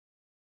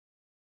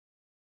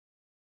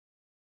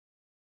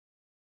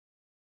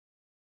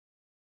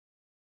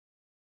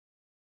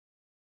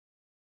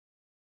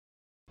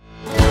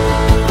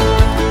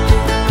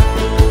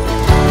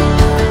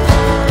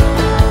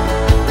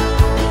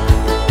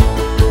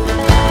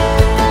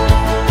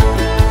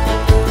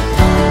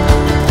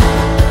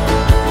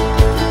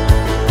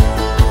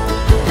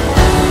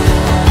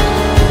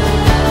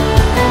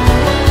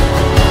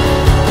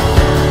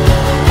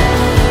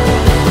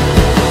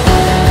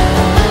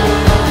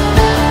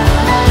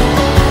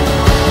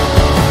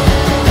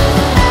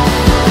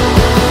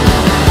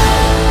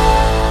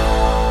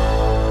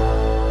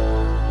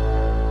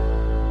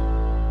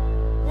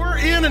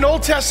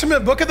Old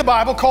Testament book of the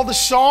Bible called the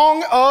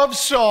Song of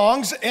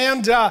Songs,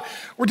 and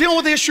we're dealing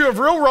with the issue of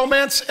real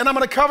romance, and I'm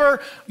going to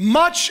cover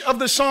much of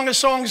the Song of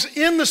Songs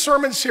in the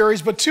sermon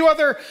series, but two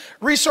other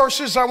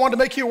resources I want to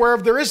make you aware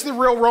of. There is the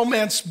Real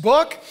Romance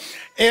book,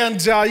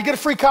 and you get a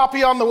free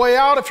copy on the way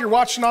out. If you're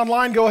watching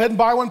online, go ahead and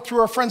buy one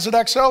through our friends at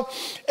XO.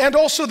 And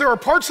also, there are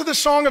parts of the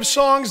Song of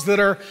Songs that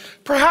are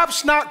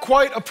perhaps not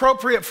quite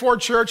appropriate for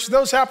church.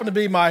 Those happen to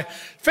be my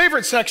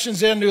favorite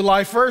sections in New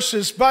Life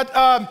Verses.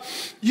 But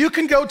you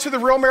can go to the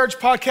Real Marriage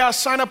Podcast,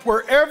 sign up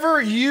wherever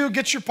you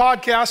get your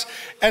podcasts,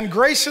 and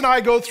Grace and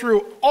I go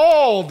through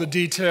all the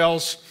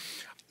details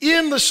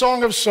in the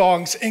Song of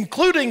Songs,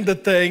 including the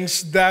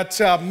things that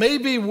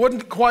maybe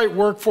wouldn't quite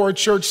work for a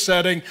church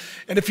setting.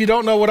 And if you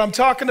don't know what I'm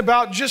talking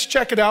about, just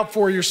check it out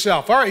for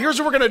yourself. All right, here's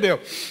what we're going to do.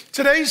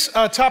 Today's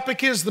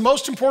topic is the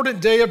most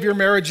important day of your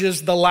marriage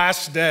is the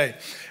last day.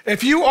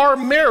 If you are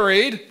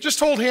married,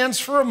 just hold hands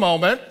for a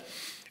moment.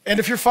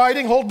 And if you're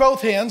fighting, hold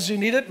both hands. You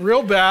need it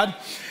real bad.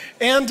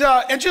 And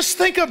just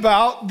think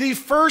about the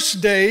first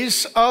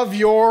days of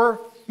your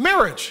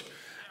marriage.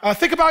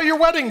 Think about your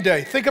wedding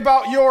day. Think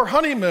about your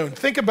honeymoon.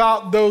 Think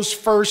about those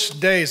first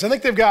days. I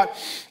think they've got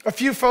a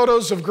few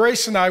photos of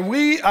Grace and I.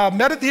 We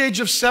met at the age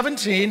of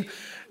 17,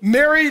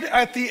 married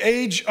at the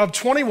age of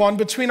 21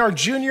 between our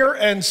junior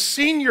and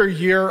senior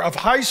year of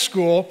high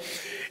school.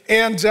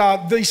 And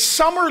the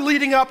summer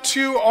leading up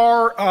to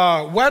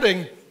our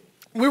wedding,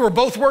 we were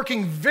both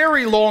working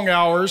very long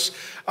hours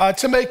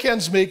to make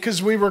ends meet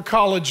because we were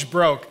college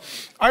broke.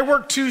 I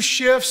worked two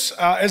shifts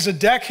as a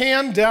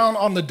deckhand down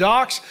on the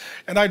docks,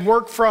 and I'd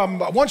work from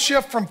one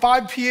shift from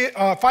 5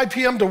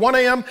 p.m. to 1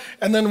 a.m.,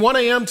 and then 1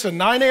 a.m. to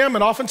 9 a.m.,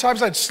 and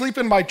oftentimes I'd sleep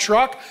in my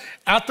truck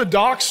at the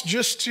docks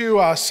just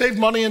to save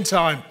money and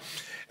time.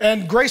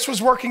 And Grace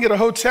was working at a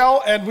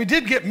hotel, and we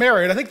did get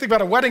married. I think they've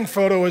got a wedding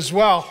photo as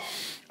well.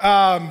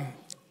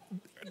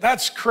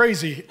 That's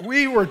crazy.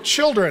 We were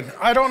children.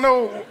 I don't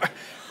know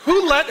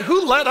who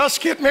let us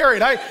get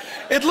married.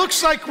 It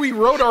looks like we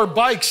rode our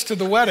bikes to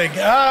the wedding.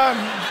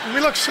 We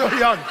look so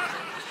young.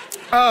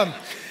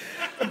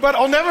 But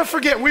I'll never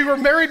forget, we were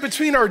married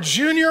between our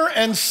junior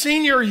and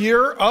senior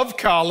year of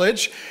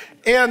college,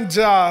 and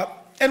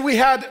we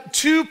had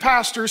two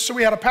pastors. So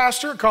we had a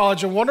pastor at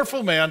college, a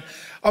wonderful man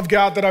of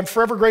God that I'm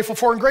forever grateful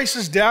for, and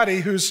Grace's daddy,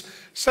 who's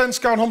since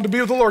gone home to be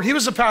with the Lord. He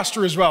was a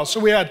pastor as well. So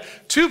we had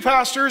two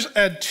pastors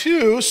and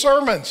two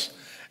sermons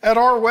at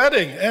our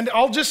wedding. And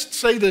I'll just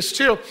say this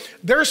too,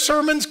 their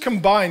sermons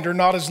combined are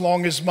not as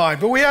long as mine,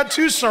 but we had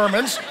two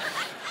sermons.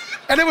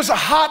 And it was a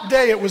hot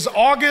day. It was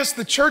August.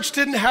 The church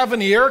didn't have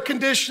any air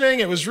conditioning.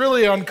 It was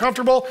really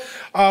uncomfortable.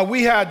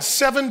 We had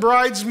 7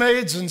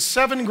 bridesmaids and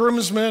 7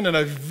 groomsmen and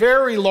a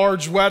very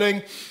large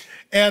wedding.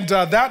 And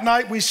that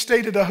night we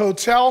stayed at a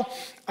hotel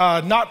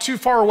not too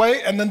far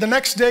away. And then the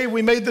next day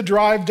we made the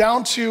drive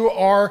down to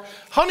our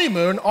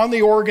honeymoon on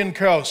the Oregon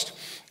coast.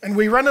 And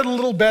we rented a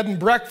little bed and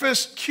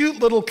breakfast, cute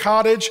little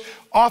cottage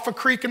off a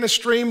creek and a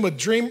stream with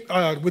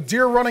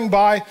deer running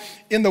by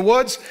in the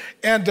woods.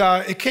 And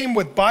it came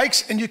with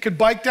bikes, and you could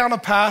bike down a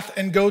path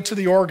and go to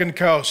the Oregon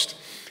coast.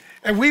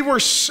 And it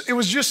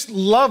was just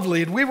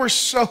lovely. And we were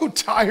so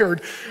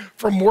tired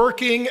from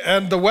working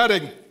and the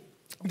wedding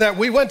that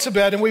we went to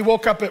bed and we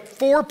woke up at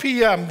 4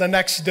 p.m. the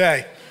next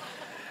day.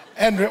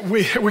 And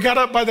we got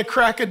up by the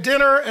crack of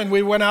dinner and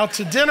we went out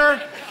to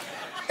dinner.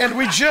 And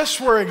we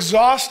just were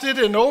exhausted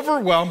and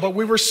overwhelmed, but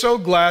we were so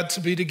glad to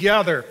be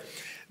together.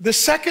 The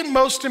second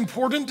most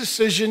important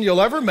decision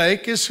you'll ever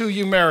make is who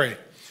you marry.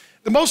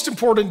 The most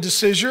important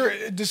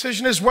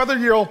decision is whether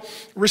you'll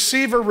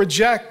receive or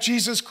reject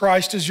Jesus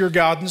Christ as your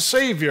God and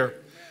Savior.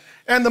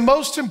 And the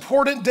most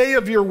important day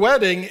of your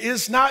wedding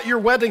is not your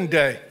wedding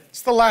day.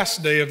 It's the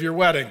last day of your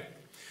wedding.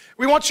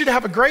 We want you to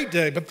have a great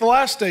day, but the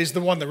last day is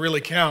the one that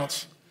really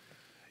counts.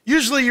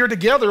 Usually you're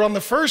together on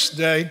the first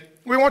day.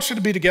 We want you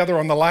to be together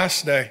on the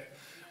last day.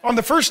 On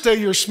the first day,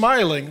 you're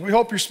smiling. We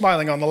hope you're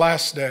smiling on the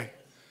last day.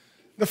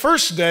 The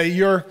first day,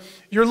 you're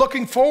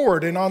looking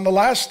forward, and on the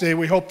last day,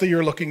 we hope that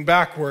you're looking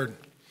backward.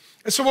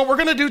 And so what we're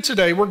going to do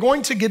today, we're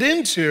going to get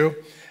into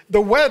the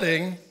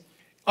wedding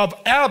of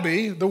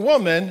Abby, the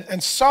woman,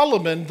 and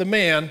Solomon, the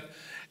man,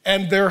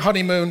 and their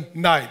honeymoon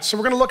night. So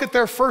we're going to look at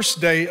their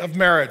first day of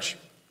marriage.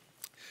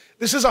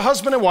 This is a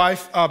husband and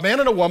wife, a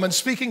man and a woman,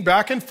 speaking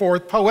back and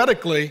forth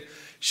poetically.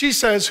 She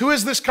says, "Who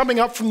is this coming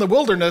up from the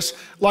wilderness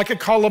like a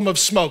column of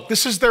smoke?"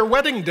 This is their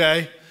wedding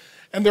day,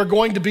 and they're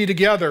going to be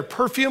together,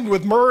 perfumed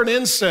with myrrh and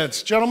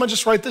incense. Gentlemen,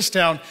 just write this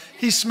down.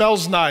 He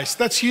smells nice.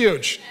 That's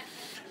huge,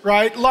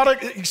 right?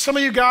 Some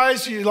of you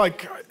guys,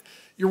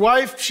 your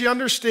wife, she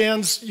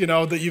understands,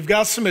 that you've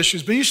got some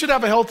issues, but you should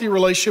have a healthy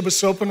relationship with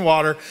soap and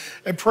water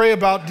and pray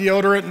about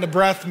deodorant and the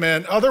breath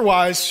mint.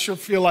 Otherwise, she'll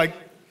feel like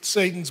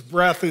Satan's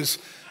breath is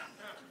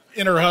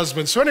in her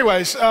husband. So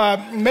anyways,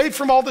 made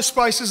from all the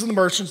spices and the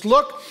merchants.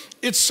 Look,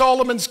 it's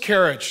Solomon's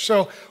carriage.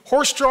 So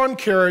horse-drawn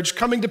carriage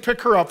coming to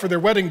pick her up for their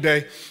wedding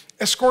day,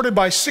 escorted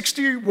by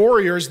 60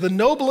 warriors, the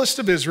noblest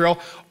of Israel,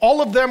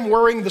 all of them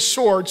wearing the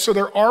sword, so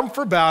they're armed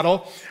for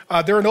battle.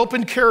 They're an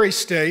open carry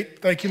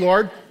state. Thank you,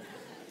 Lord.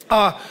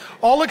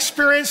 All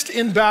experienced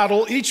in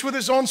battle, each with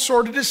his own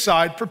sword at his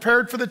side,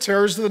 prepared for the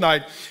terrors of the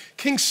night.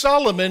 King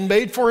Solomon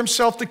made for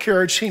himself the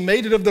carriage. He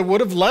made it of the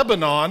wood of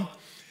Lebanon.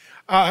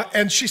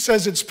 And she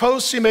says, its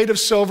posts he made of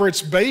silver,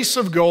 its base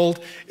of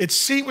gold, its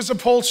seat was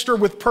upholstered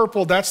with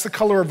purple, that's the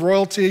color of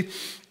royalty,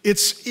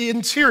 its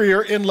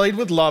interior inlaid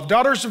with love.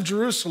 Daughters of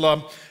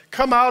Jerusalem,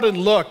 come out and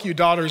look, you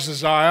daughters of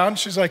Zion.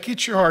 She's like,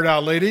 eat your heart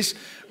out, ladies.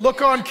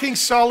 Look on King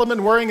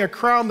Solomon wearing a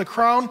crown, the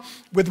crown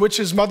with which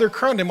his mother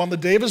crowned him on the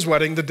day of his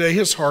wedding, the day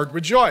his heart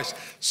rejoiced.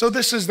 So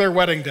this is their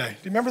wedding day.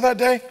 Do you remember that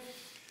day?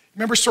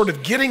 Remember sort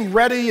of getting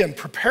ready and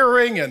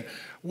preparing and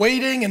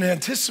waiting and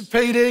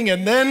anticipating,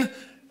 and then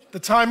the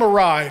time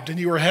arrived and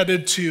you were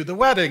headed to the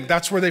wedding.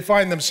 That's where they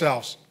find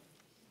themselves.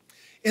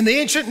 In the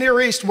ancient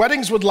Near East,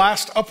 weddings would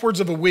last upwards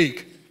of a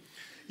week.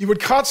 You would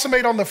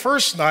consummate on the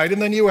first night,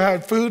 and then you would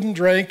have food and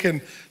drink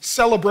and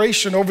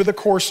celebration over the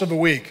course of a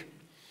week.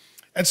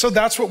 And so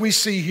that's what we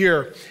see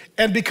here.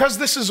 And because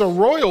this is a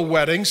royal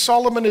wedding,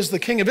 Solomon is the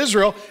king of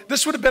Israel,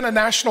 this would have been a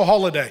national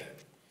holiday.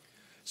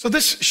 So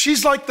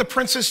she's like the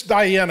Princess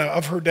Diana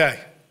of her day.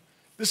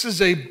 This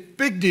is a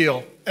big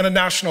deal and a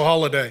national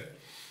holiday.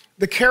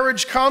 The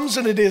carriage comes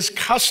and it is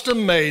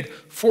custom made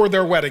for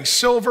their wedding.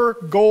 Silver,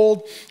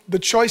 gold, the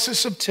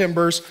choicest of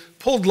timbers,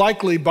 pulled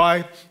likely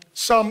by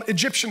some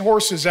Egyptian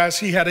horses, as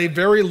he had a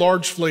very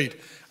large fleet.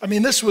 I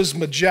mean, this was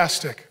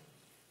majestic.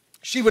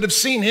 She would have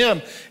seen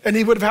him and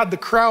he would have had the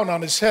crown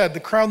on his head, the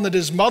crown that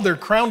his mother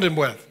crowned him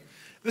with.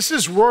 This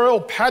is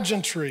royal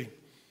pageantry.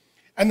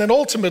 And then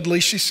ultimately,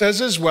 she says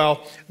as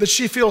well that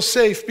she feels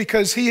safe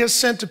because he has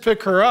sent to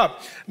pick her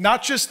up,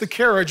 not just the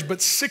carriage,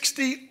 but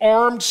 60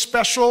 armed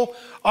special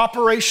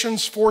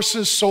operations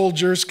forces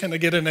soldiers. Can I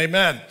get an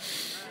amen?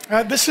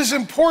 This is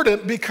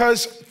important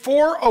because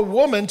for a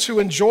woman to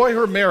enjoy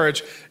her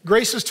marriage,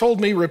 Grace has told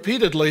me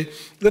repeatedly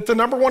that the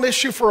number one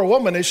issue for a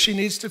woman is she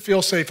needs to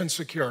feel safe and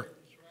secure.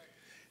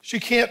 She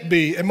can't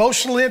be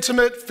emotionally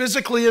intimate,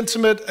 physically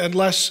intimate,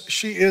 unless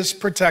she is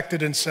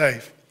protected and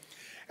safe.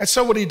 And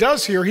so what he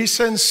does here, he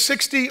sends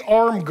 60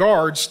 armed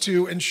guards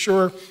to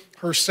ensure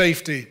her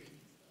safety.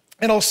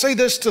 And I'll say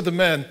this to the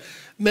men.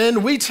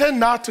 Men, we tend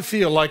not to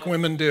feel like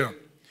women do.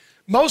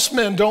 Most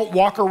men don't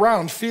walk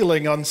around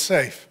feeling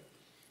unsafe.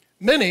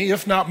 Many,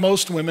 if not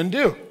most, women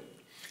do.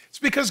 It's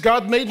because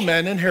God made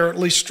men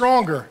inherently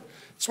stronger.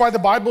 That's why the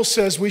Bible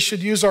says we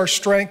should use our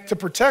strength to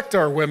protect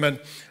our women,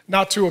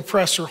 not to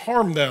oppress or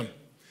harm them.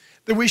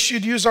 That we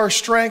should use our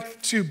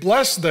strength to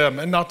bless them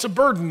and not to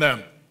burden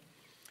them.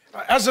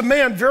 As a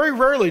man, very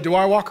rarely do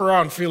I walk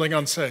around feeling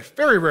unsafe.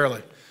 Very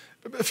rarely.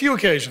 A few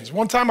occasions.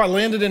 One time I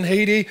landed in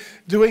Haiti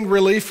doing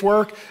relief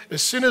work.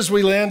 As soon as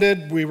we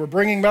landed, we were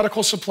bringing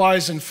medical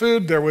supplies and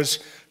food. There was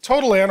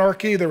total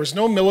anarchy. There was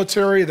no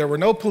military. There were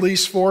no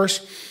police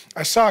force.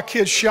 I saw a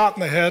kid shot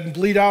in the head and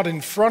bleed out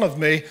in front of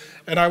me,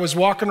 and I was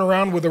walking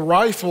around with a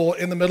rifle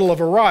in the middle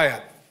of a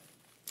riot.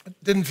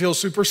 Didn't feel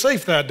super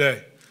safe that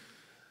day.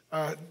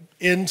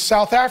 In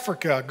South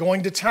Africa,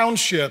 going to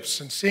townships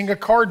and seeing a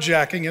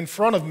carjacking in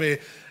front of me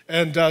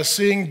and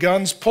seeing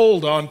guns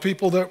pulled on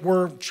people that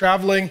were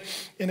traveling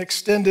in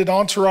extended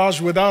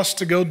entourage with us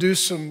to go do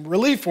some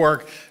relief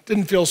work,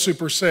 didn't feel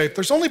super safe.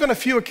 There's only been a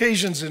few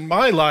occasions in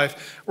my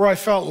life where I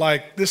felt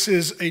like this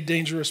is a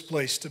dangerous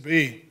place to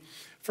be.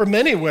 For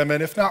many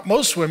women, if not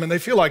most women, they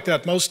feel like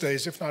that most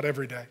days, if not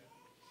every day.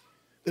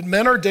 That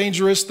men are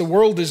dangerous, the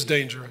world is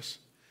dangerous.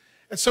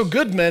 And so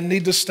good men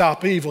need to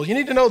stop evil. You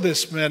need to know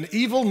this, men.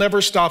 Evil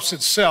never stops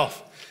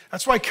itself.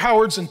 That's why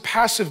cowards and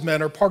passive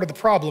men are part of the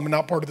problem and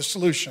not part of the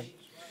solution.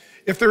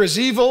 If there is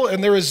evil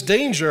and there is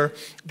danger,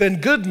 then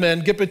good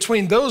men get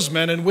between those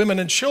men and women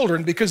and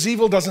children because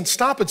evil doesn't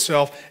stop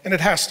itself and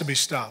it has to be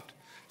stopped.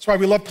 That's why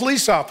we love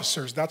police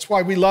officers. That's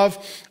why we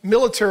love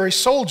military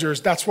soldiers.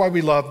 That's why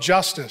we love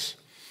justice.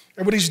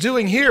 And what he's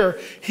doing here,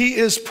 he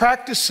is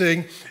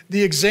practicing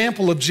the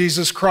example of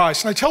Jesus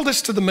Christ. And I tell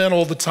this to the men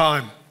all the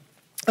time.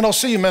 And I'll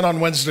see you men on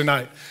Wednesday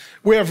night.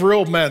 We have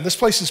real men. This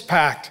place is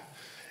packed.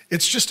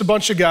 It's just a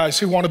bunch of guys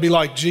who want to be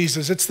like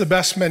Jesus. It's the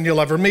best men you'll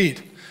ever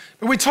meet.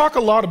 But we talk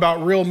a lot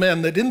about real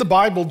men, that in the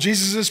Bible,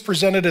 Jesus is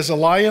presented as a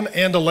lion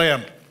and a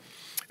lamb.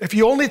 If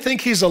you only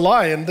think he's a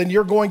lion, then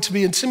you're going to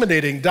be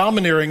intimidating,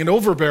 domineering, and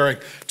overbearing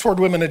toward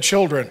women and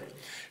children.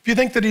 If you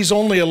think that he's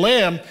only a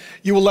lamb,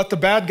 you will let the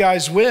bad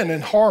guys win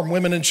and harm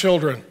women and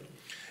children.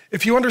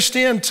 If you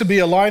understand to be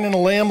a lion and a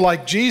lamb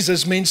like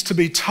Jesus means to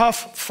be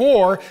tough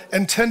for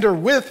and tender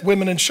with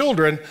women and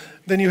children,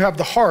 then you have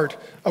the heart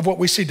of what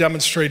we see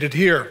demonstrated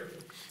here.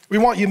 We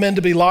want you men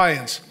to be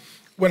lions.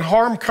 When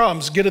harm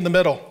comes, get in the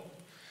middle.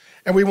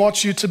 And we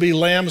want you to be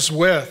lambs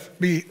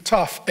be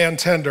tough and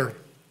tender.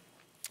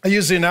 I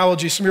used the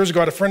analogy some years ago.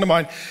 I had a friend of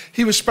mine.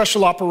 He was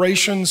special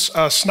operations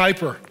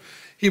sniper.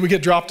 He would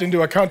get dropped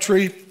into a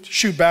country,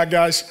 shoot bad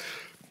guys,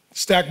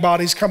 stack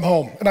bodies, come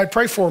home. And I'd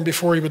pray for him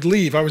before he would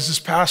leave. I was his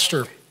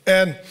pastor.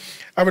 And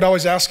I would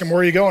always ask him, where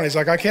are you going? He's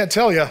like, I can't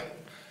tell you.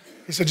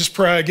 He said, just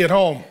pray I get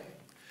home.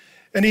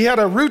 And he had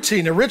a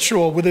routine, a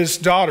ritual with his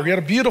daughter. He had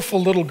a beautiful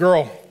little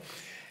girl.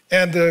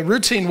 And the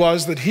routine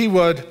was that he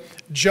would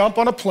jump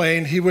on a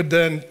plane. He would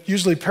then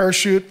usually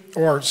parachute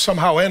or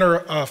somehow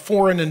enter a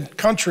foreign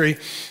country.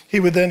 He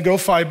would then go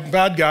find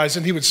bad guys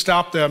and he would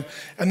stop them.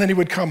 And then he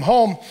would come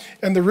home.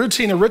 And the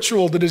routine and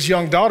ritual that his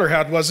young daughter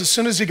had was as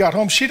soon as he got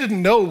home, she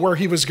didn't know where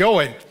he was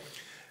going,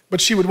 but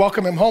she would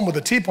welcome him home with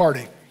a tea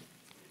party.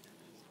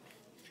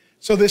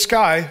 So this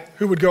guy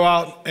who would go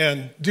out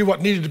and do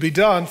what needed to be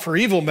done for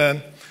evil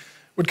men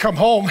would come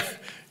home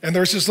and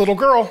there's this little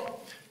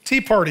girl,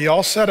 tea party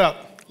all set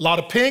up. A lot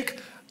of pink,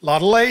 a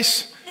lot of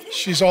lace.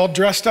 She's all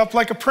dressed up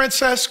like a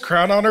princess,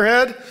 crown on her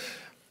head,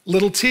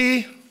 little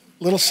tea,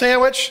 little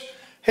sandwich.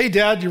 Hey,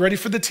 Dad, you ready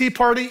for the tea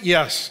party?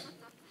 Yes.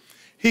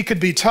 He could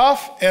be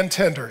tough and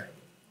tender.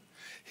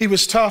 He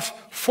was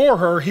tough for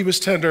her. He was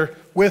tender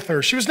with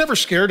her. She was never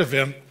scared of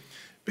him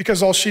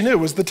because all she knew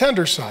was the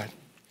tender side.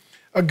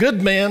 A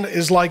good man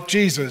is like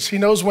Jesus. He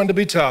knows when to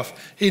be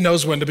tough. He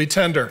knows when to be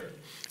tender.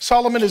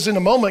 Solomon is in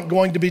a moment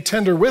going to be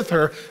tender with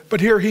her,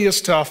 but here he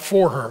is tough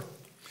for her.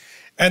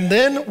 And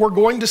then we're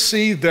going to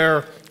see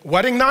their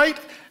wedding night,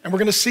 and we're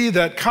going to see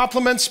that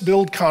compliments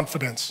build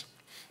confidence.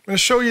 I'm going to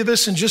show you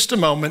this in just a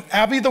moment.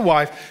 Abby, the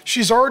wife,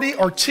 she's already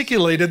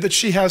articulated that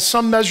she has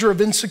some measure of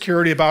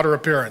insecurity about her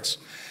appearance.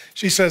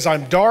 She says,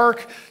 I'm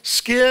dark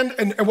skinned,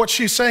 and what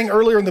she's saying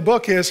earlier in the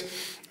book is,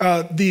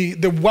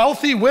 the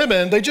wealthy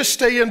women, they just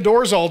stay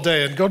indoors all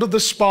day and go to the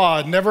spa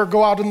and never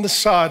go out in the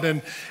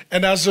sun.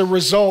 And as a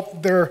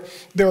result, their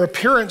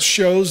appearance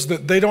shows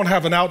that they don't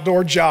have an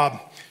outdoor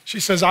job. She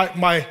says,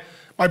 my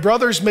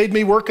brothers made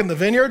me work in the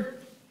vineyard.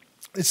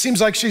 It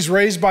seems like she's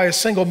raised by a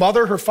single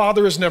mother. Her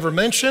father is never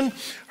mentioned.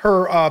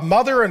 Her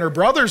mother and her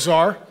brothers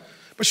are.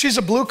 But she's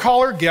a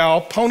blue-collar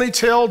gal,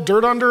 ponytail,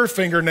 dirt under her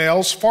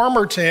fingernails,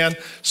 farmer tan,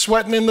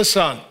 sweating in the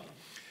sun.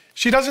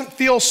 She doesn't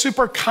feel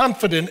super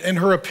confident in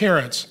her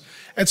appearance.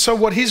 And so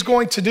what he's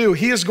going to do,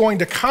 he is going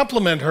to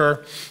compliment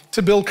her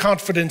to build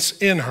confidence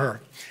in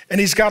her. And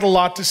he's got a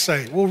lot to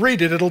say. We'll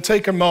read it. It'll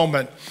take a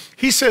moment.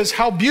 He says,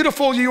 how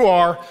beautiful you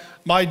are,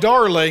 my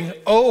darling.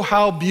 Oh,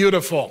 how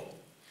beautiful.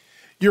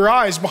 Your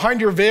eyes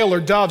behind your veil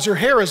are doves. Your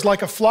hair is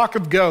like a flock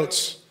of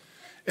goats.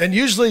 And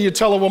usually you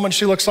tell a woman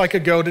she looks like a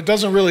goat. It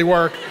doesn't really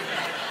work.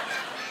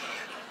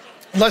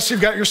 Unless you've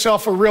got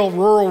yourself a real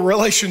rural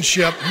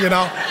relationship, you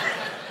know.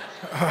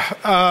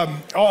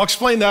 I'll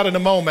explain that in a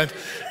moment.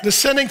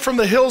 Descending from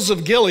the hills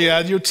of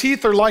Gilead, your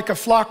teeth are like a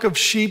flock of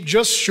sheep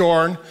just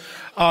shorn,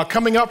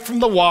 coming up from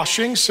the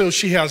washing. So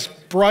she has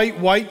bright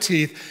white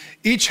teeth.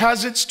 Each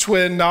has its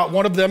twin, not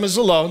one of them is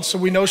alone. So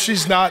we know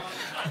she's not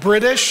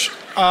British.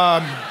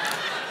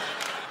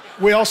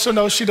 We also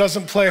know she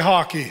doesn't play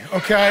hockey,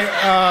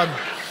 okay?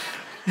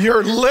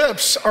 Your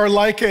lips are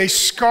like a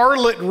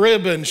scarlet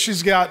ribbon.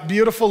 She's got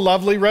beautiful,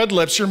 lovely red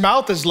lips. Your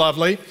mouth is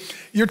lovely.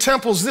 Your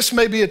temples, this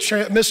may be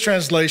a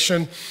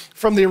mistranslation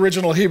from the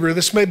original Hebrew.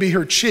 This may be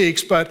her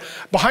cheeks, but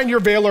behind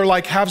your veil are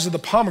like halves of the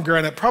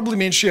pomegranate. Probably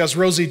means she has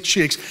rosy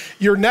cheeks.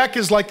 Your neck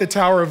is like the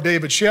Tower of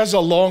David. She has a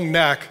long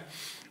neck,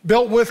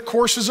 built with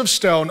courses of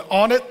stone.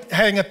 On it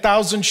hang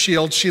 1,000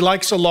 shields. She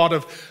likes a lot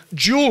of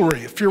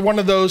jewelry. If you're one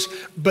of those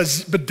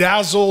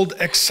bedazzled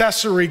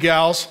accessory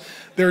gals,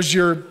 there's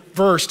your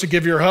verse to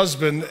give your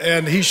husband,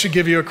 and he should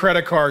give you a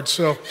credit card.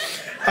 So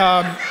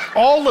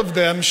all of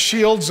them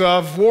shields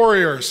of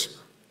warriors.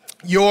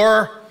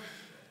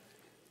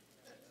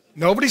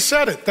 Nobody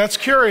said it. That's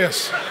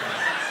curious.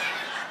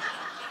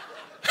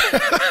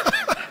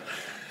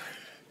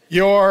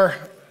 All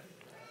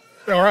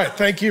right,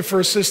 thank you for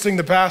assisting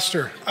the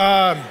pastor.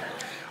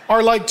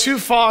 Are like two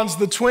fawns,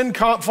 the twin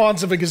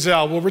fawns of a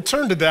gazelle. We'll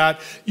return to that.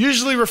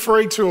 Usually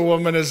referring to a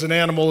woman as an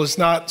animal is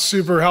not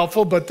super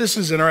helpful, but this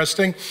is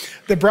interesting.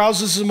 That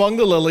browses among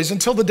the lilies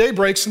until the day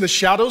breaks and the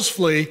shadows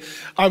flee.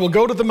 I will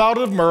go to the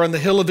mountain of myrrh and the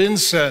hill of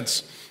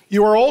incense.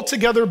 You are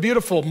altogether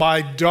beautiful,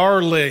 my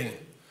darling.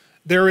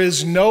 There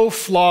is no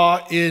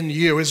flaw in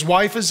you. His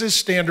wife is his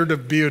standard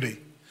of beauty.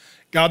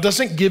 God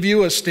doesn't give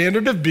you a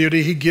standard of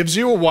beauty. He gives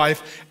you a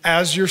wife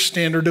as your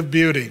standard of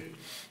beauty.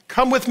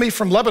 Come with me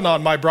from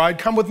Lebanon, my bride.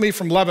 Come with me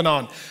from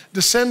Lebanon.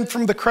 Descend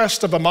from the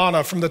crest of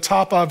Amana, from the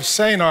top of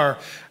Sinar,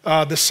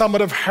 the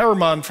summit of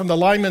Hermon, from the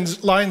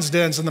lion's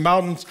dens and the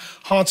mountain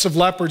haunts of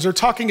leopards. They're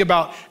talking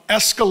about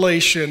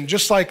escalation.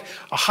 Just like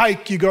a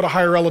hike, you go to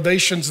higher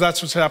elevations.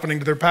 That's what's happening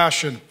to their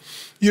passion.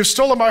 You've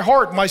stolen my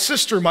heart, my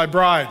sister, my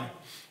bride.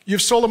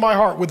 You've stolen my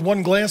heart with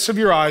one glance of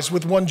your eyes,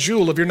 with one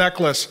jewel of your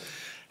necklace.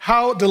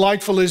 How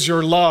delightful is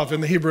your love.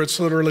 In the Hebrew, it's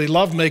literally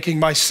lovemaking,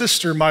 my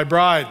sister, my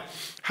bride.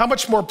 How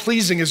much more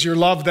pleasing is your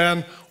love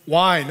than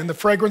wine, and the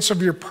fragrance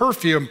of your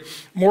perfume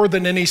more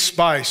than any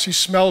spice. You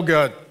smell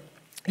good.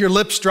 Your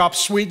lips drop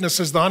sweetness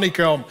as the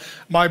honeycomb,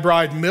 my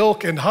bride.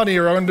 Milk and honey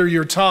are under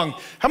your tongue.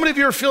 How many of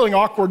you are feeling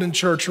awkward in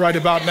church right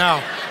about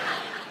now?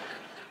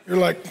 You're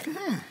like,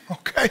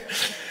 okay.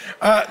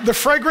 The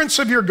fragrance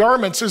of your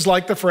garments is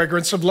like the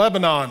fragrance of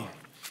Lebanon.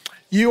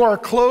 You are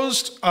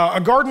closed, a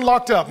garden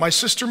locked up, my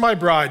sister, my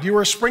bride. You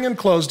are a spring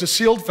enclosed, a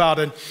sealed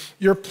fountain.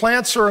 Your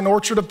plants are an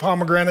orchard of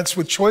pomegranates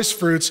with choice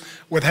fruits,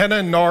 with henna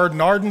and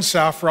nard and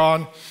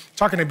saffron.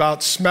 Talking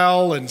about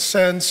smell and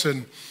scents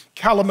and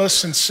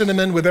calamus and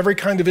cinnamon, with every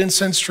kind of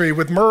incense tree,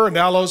 with myrrh and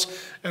aloes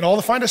and all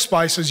the finest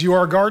spices. You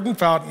are a garden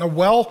fountain, a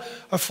well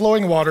of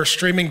flowing water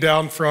streaming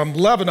down from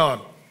Lebanon.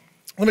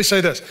 Let me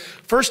say this.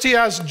 First, he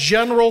has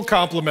general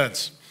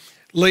compliments.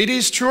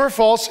 Ladies, true or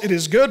false, it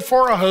is good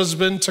for a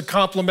husband to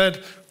compliment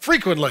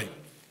frequently.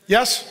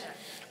 Yes?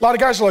 A lot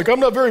of guys are like, I'm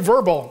not very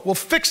verbal. Well,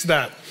 fix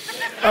that.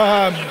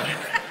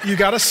 You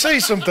got to say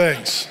some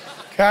things,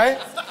 okay?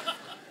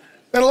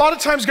 And a lot of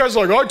times guys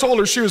are like, oh, I told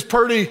her she was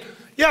pretty.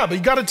 Yeah, but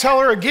you got to tell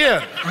her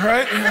again,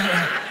 right?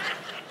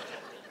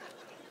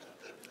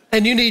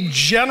 And you need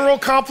general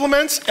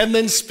compliments and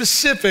then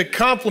specific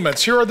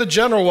compliments. Here are the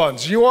general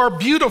ones. You are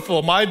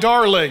beautiful, my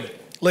darling.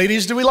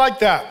 Ladies, do we like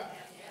that?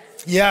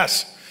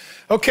 Yes.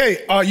 Okay,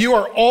 you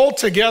are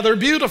altogether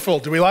beautiful.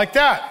 Do we like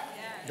that?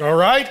 All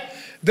right.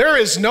 There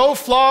is no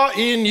flaw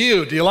in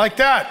you. Do you like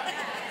that?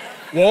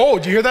 Whoa,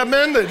 do you hear that,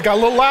 men? It got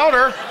a little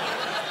louder,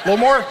 a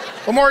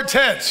little more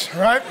intense,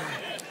 right?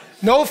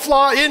 No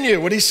flaw in you.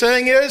 What he's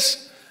saying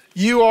is,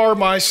 you are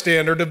my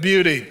standard of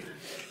beauty.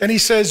 And he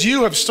says,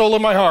 you have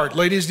stolen my heart.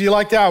 Ladies, do you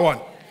like that one?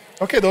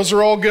 Okay, those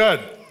are all good.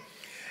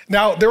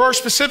 Now, there are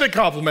specific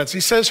compliments.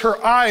 He says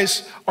her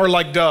eyes are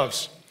like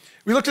doves.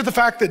 We looked at the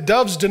fact that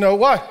doves denote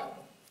what?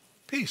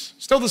 Peace.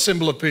 Still the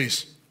symbol of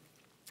peace.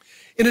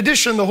 In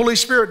addition, the Holy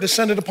Spirit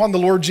descended upon the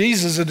Lord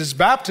Jesus at his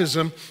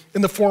baptism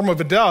in the form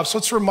of a dove. So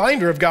it's a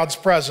reminder of God's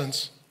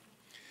presence.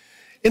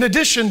 In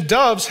addition,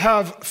 doves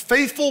have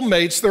faithful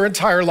mates their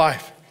entire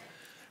life.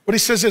 What he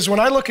says is, when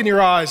I look in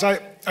your eyes,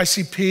 I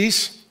see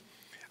peace,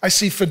 I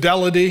see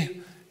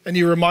fidelity, and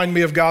you remind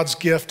me of God's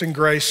gift and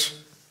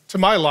grace to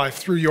my life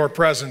through your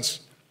presence.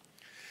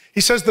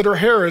 He says that her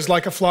hair is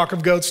like a flock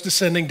of goats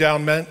descending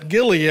down Mount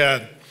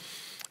Gilead.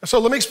 So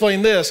let me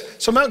explain this.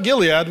 So Mount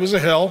Gilead was a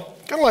hill,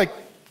 kind of like,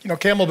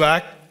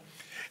 Camelback,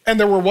 and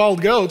there were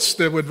wild goats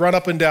that would run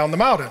up and down the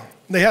mountain.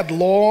 They had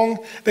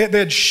they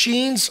had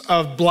sheens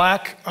of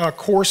black,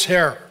 coarse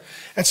hair.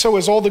 And so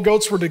as all the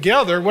goats were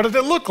together, what did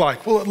it look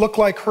like? Well, it looked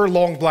like her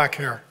long black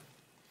hair.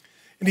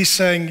 And he's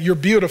saying, you're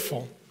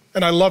beautiful,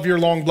 and I love your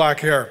long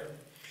black hair.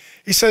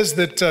 He says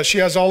that she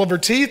has all of her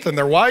teeth, and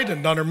they're white,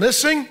 and none are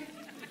missing.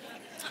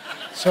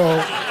 So,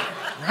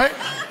 right?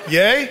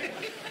 Yay.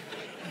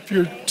 If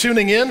you're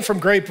tuning in from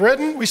Great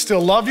Britain, we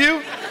still love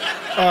you.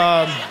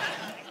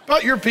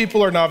 But your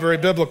people are not very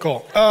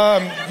biblical.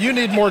 You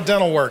need more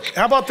dental work.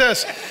 How about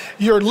this?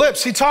 Your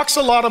lips. He talks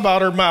a lot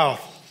about her mouth.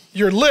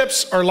 Your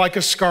lips are like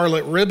a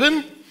scarlet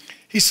ribbon.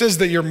 He says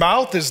that your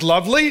mouth is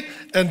lovely,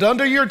 and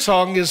under your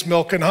tongue is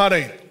milk and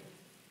honey.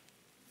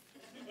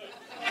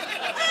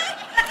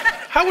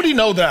 How would he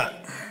know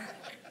that?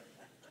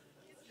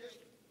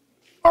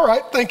 All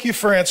right, thank you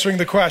for answering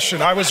the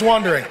question. I was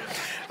wondering.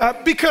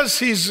 Because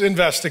he's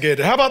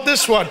investigated. How about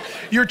this one?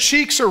 Your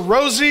cheeks are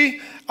rosy.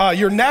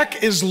 Your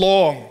neck is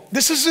long.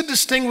 This is a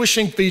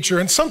distinguishing feature.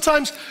 And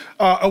sometimes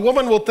a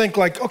woman will think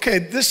like, okay,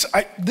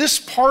 this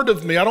part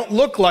of me, I don't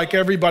look like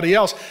everybody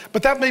else,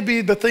 but that may be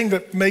the thing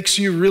that makes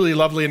you really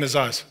lovely in his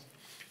eyes.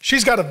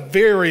 She's got a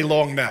very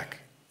long neck,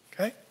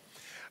 okay?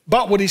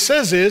 But what he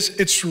says is,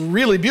 it's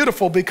really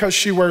beautiful because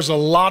she wears a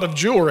lot of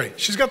jewelry.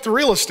 She's got the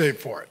real estate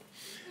for it.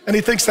 And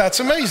he thinks that's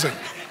amazing.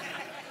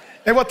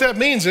 And what that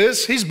means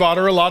is, he's bought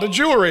her a lot of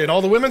jewelry. And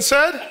all the women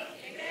said,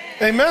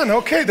 Amen.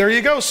 Okay, there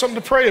you go.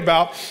 Something to pray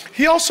about.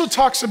 He also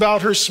talks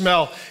about her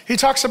smell. He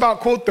talks about,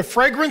 quote, the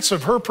fragrance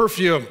of her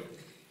perfume.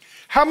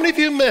 How many of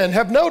you men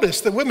have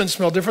noticed that women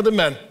smell different than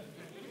men?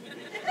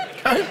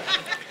 Okay.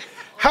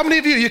 How many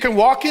of you can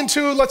walk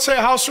into, let's say,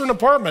 a house or an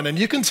apartment, and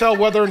you can tell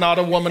whether or not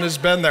a woman has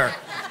been there?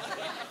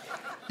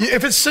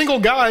 If it's single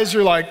guys,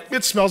 you're like,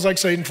 it smells like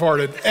Satan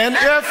farted. And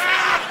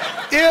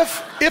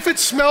if it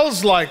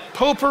smells like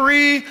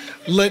potpourri,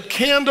 lit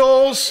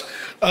candles,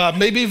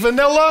 maybe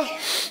vanilla,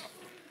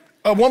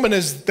 a woman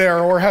is there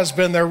or has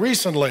been there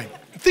recently.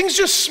 Things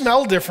just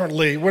smell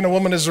differently when a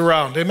woman is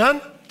around.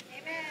 Amen?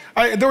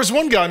 Amen. There was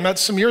one guy I met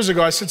some years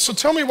ago. I said, so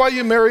tell me why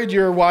you married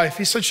your wife.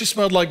 He said she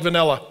smelled like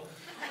vanilla.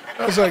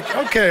 I was like,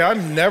 okay,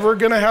 I'm never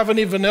going to have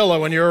any vanilla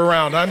when you're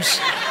around.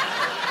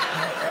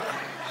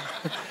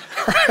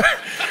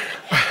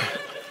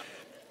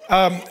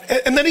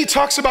 And then he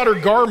talks about her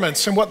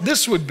garments, and what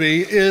this would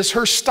be is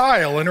her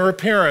style and her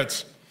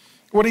appearance.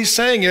 What he's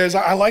saying is,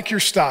 I like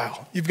your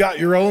style. You've got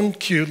your own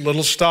cute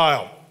little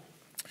style.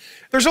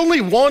 There's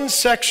only one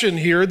section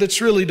here that's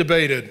really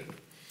debated.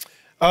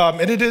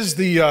 And it is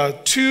the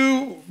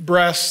two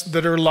breasts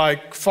that are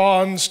like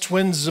fawns,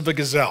 twins of a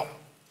gazelle.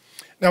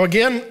 Now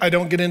again, I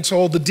don't get into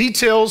all the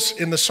details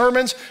in the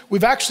sermons.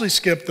 We've actually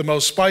skipped the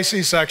most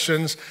spicy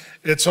sections.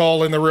 It's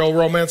all in the Real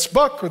Romance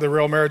book or the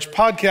Real Marriage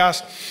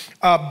podcast.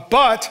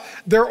 But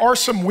there are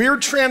some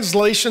weird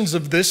translations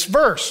of this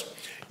verse,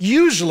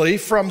 usually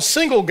from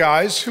single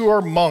guys who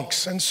are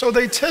monks. And so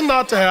they tend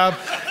not to have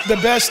the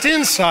best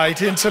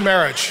insight into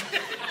marriage.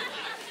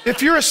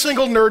 If you're a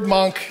single nerd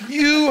monk,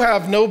 you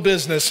have no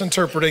business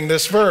interpreting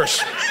this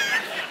verse.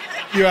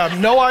 You have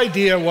no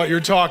idea what you're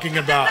talking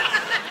about.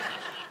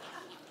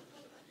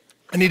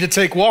 I need to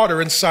take water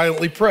and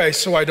silently pray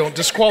so I don't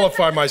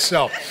disqualify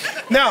myself.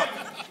 Now,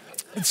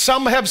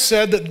 Some have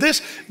said that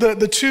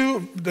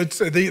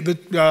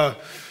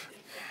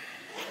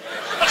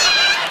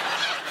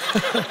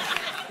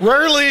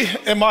rarely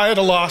am I at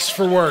a loss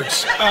for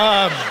words.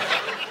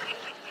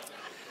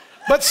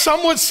 But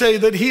some would say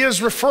that he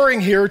is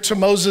referring here to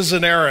Moses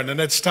and Aaron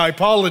and its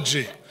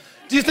typology.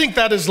 Do you think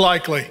that is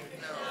likely?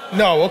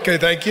 No, okay,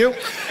 thank you.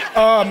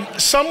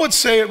 Some would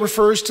say it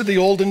refers to the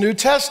Old and New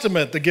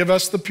Testament that give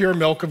us the pure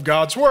milk of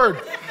God's word.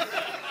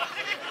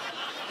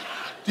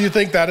 Do you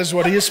think that is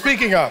what he is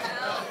speaking of?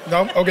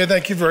 No? Okay,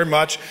 thank you very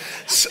much.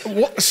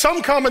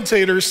 Some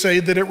commentators say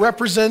that it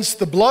represents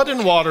the blood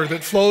and water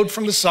that flowed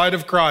from the side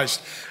of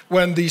Christ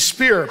when the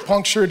spear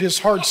punctured his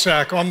heart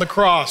sac on the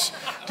cross.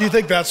 Do you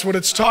think that's what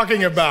it's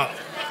talking about?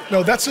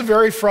 No, that's a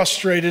very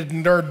frustrated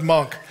nerd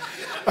monk.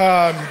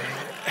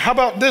 How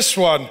about this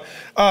one?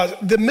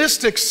 The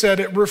mystics said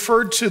it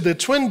referred to the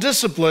twin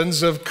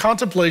disciplines of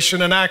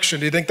contemplation and action.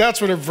 Do you think that's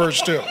what it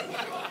refers to?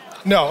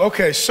 No,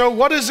 okay, so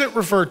what does it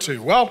refer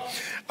to? Well,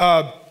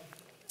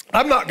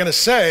 I'm not gonna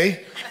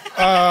say,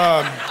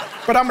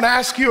 but I'm gonna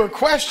ask you a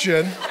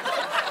question,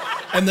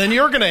 and then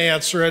you're gonna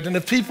answer it, and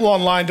if people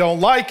online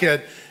don't like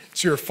it,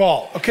 it's your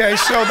fault, okay?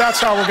 So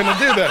that's how we're gonna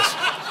do this.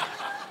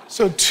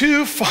 So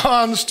two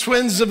fawns,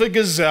 twins of a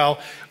gazelle.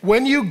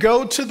 When you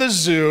go to the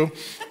zoo,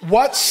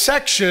 what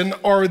section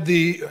are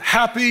the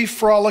happy,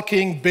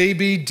 frolicking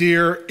baby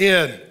deer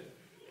in?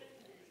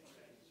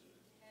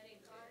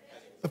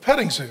 The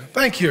petting zoo,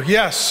 thank you,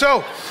 yes.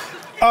 So,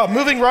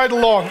 moving right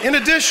along. In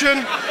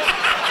addition,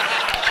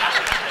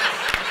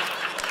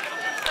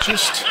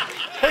 just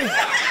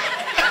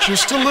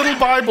a little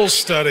Bible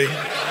study.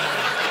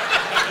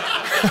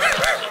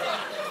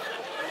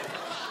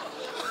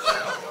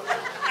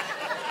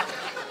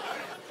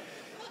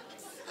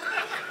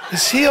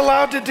 Is he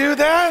allowed to do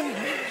that?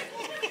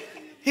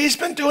 He's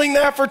been doing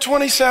that for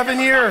 27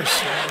 years.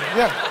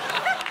 Yeah.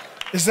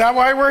 Is that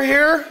why we're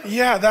here?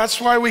 Yeah,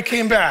 that's why we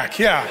came back.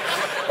 Yeah.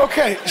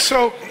 Okay,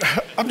 so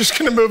I'm just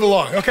gonna move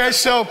along, okay?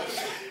 So,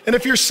 and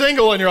if you're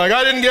single and you're like,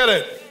 I didn't get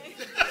it,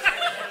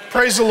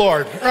 praise the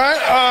Lord,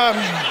 right?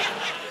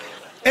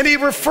 And he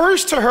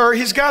refers to her,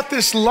 he's got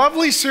this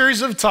lovely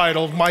series of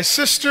titles, My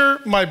Sister,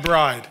 My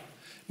Bride.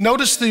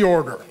 Notice the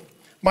order.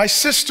 My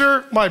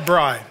sister, my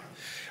bride.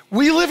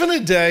 We live in a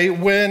day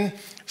when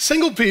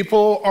single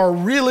people are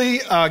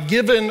really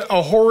given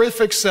a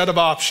horrific set of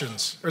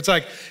options. It's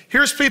like,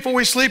 here's people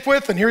we sleep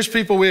with and here's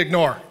people we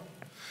ignore.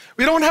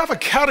 We don't have a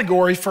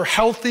category for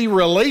healthy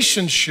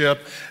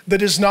relationship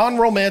that is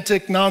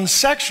non-romantic,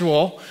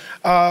 non-sexual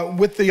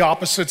with the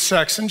opposite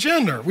sex and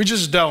gender. We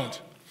just don't.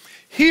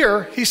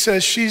 Here, he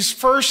says she's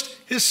first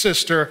his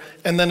sister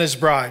and then his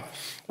bride.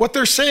 What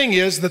they're saying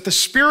is that the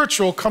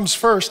spiritual comes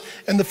first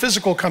and the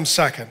physical comes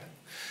second.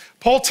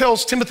 Paul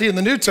tells Timothy in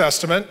the New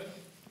Testament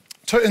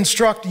to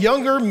instruct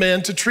younger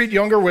men to treat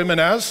younger women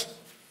as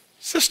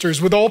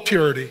sisters with all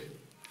purity.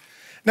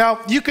 Now,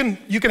 you can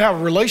have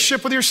a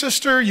relationship with your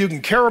sister, you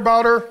can care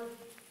about her,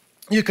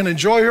 you can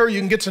enjoy her, you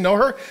can get to know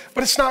her,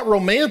 but it's not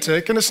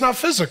romantic and it's not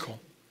physical.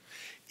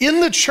 In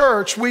the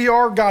church, we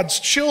are God's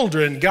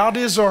children. God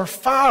is our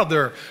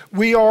Father.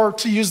 We are,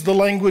 to use the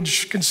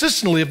language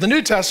consistently of the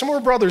New Testament,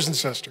 we're brothers and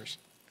sisters.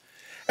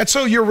 And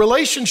so your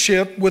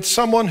relationship with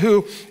someone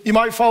who you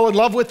might fall in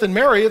love with and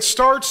marry, it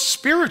starts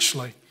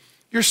spiritually.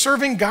 You're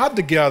serving God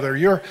together.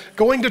 You're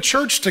going to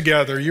church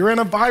together. You're in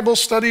a Bible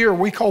study or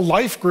we call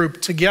life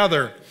group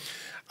together.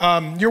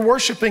 You're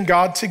worshiping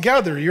God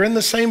together. You're in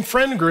the same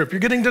friend group. You're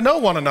getting to know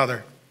one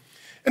another.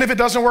 And if it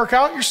doesn't work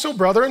out, you're still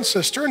brother and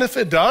sister. And if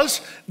it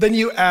does, then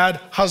you add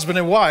husband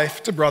and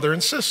wife to brother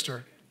and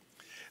sister.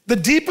 The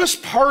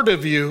deepest part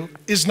of you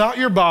is not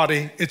your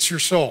body, it's your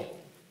soul.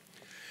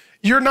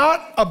 You're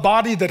not a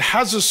body that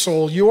has a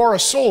soul, you are a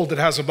soul that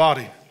has a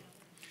body.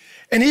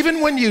 And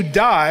even when you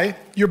die,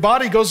 your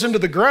body goes into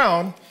the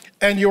ground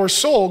and your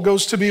soul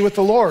goes to be with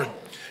the Lord.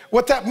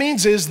 What that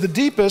means is the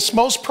deepest,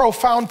 most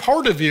profound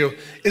part of you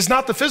is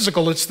not the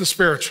physical, it's the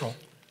spiritual.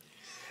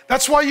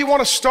 That's why you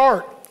want to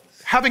start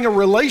having a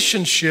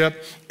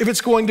relationship, if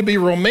it's going to be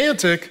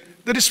romantic,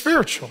 that is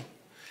spiritual.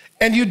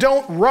 And you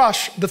don't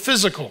rush the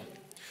physical.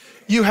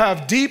 You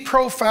have deep,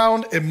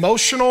 profound,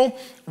 emotional,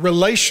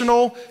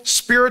 relational,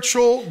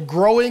 spiritual,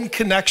 growing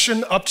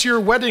connection up to your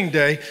wedding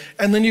day,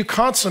 and then you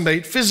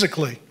consummate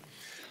physically.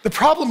 The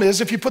problem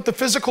is if you put the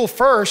physical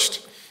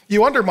first,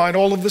 you undermine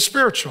all of the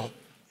spiritual.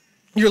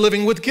 You're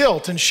living with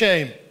guilt and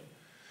shame.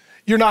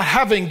 You're not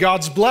having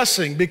God's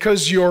blessing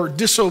because you're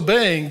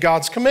disobeying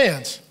God's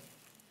commands.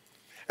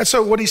 And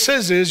so what he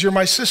says is, you're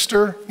my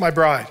sister, my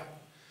bride.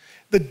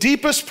 The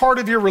deepest part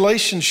of your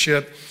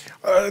relationship,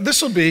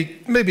 this will be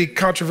maybe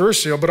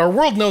controversial, but our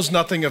world knows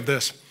nothing of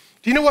this.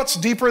 Do you know what's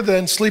deeper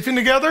than sleeping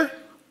together?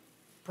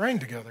 Praying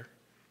together.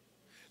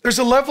 There's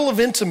a level of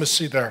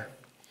intimacy there.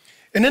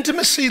 And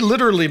intimacy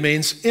literally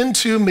means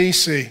into me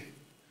see.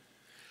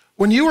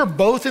 When you are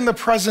both in the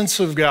presence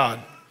of God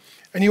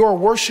and you are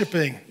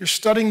worshiping, you're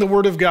studying the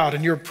Word of God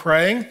and you're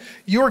praying,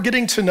 you are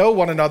getting to know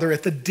one another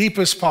at the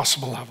deepest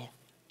possible level.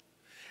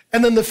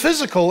 And then the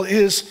physical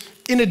is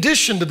in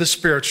addition to the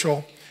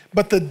spiritual,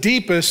 but the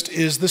deepest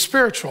is the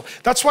spiritual.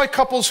 That's why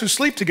couples who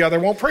sleep together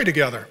won't pray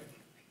together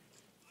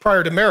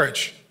prior to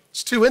marriage.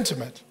 It's too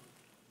intimate.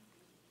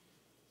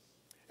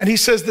 And he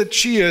says that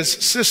she is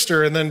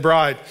sister and then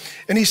bride.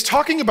 And he's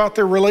talking about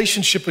their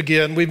relationship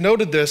again, we've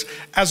noted this,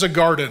 as a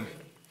garden.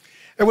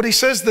 And what he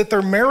says that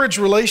their marriage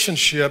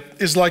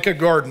relationship is like a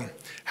garden.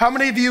 How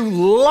many of you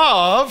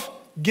love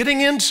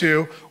getting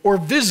into or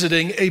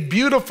visiting a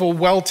beautiful,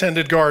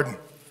 well-tended garden?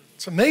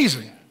 It's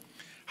amazing.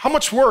 How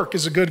much work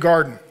is a good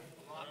garden?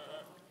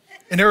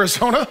 In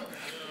Arizona,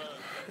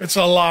 it's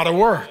a lot of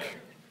work.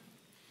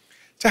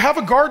 To have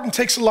a garden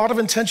takes a lot of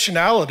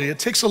intentionality. It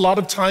takes a lot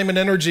of time and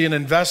energy and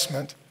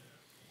investment.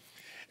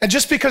 And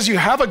just because you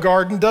have a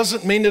garden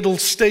doesn't mean it'll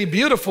stay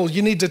beautiful.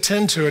 You need to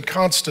tend to it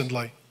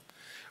constantly.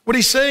 What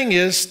he's saying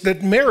is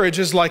that marriage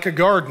is like a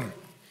garden,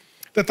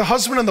 that the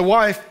husband and the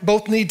wife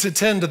both need to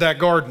tend to that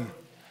garden.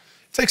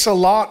 It takes a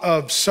lot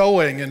of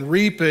sowing and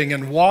reaping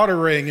and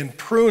watering and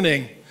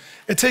pruning.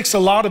 It takes a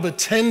lot of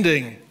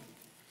attending.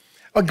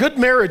 A good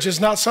marriage is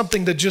not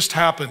something that just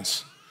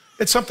happens.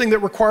 It's something that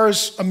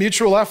requires a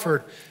mutual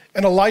effort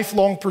and a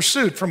lifelong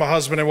pursuit from a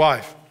husband and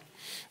wife.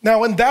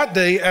 Now, in that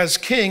day, as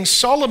king,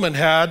 Solomon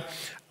had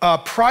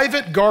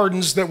private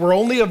gardens that were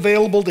only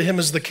available to him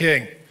as the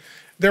king.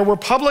 There were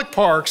public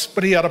parks,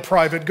 but he had a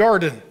private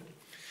garden.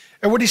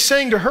 And what he's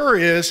saying to her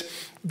is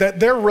that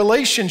their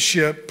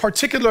relationship,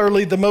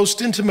 particularly the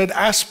most intimate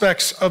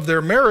aspects of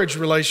their marriage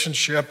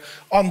relationship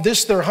on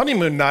this, their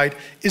honeymoon night,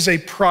 is a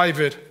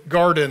private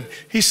garden.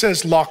 He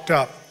says locked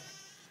up.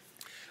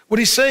 What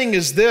he's saying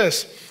is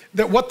this,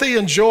 that what they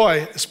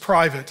enjoy is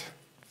private.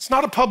 It's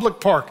not a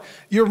public park.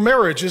 Your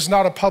marriage is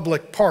not a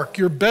public park.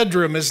 Your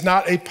bedroom is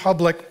not a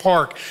public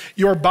park.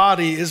 Your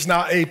body is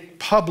not a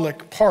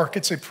public park.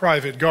 It's a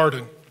private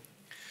garden.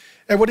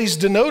 And what he's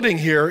denoting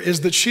here is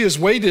that she has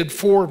waited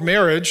for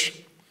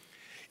marriage.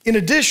 In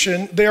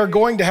addition, they are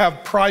going to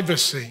have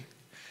privacy.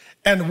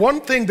 And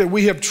one thing that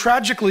we have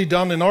tragically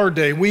done in our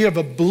day, we have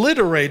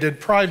obliterated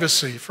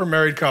privacy for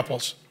married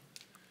couples.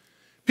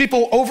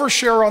 People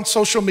overshare on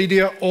social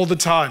media all the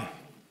time.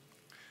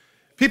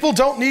 People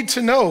don't need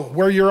to know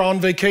where you're on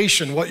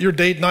vacation, what your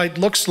date night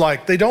looks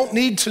like. They don't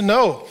need to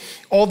know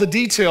all the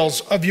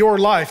details of your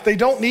life. They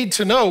don't need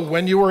to know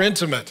when you were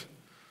intimate.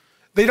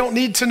 They don't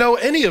need to know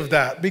any of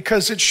that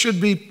because it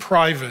should be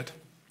private.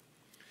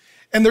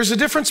 And there's a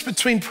difference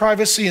between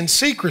privacy and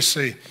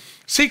secrecy.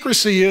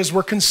 Secrecy is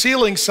we're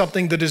concealing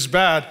something that is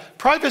bad.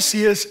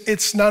 Privacy is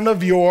it's none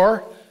of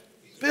your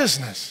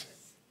business.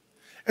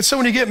 And so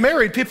when you get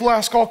married, people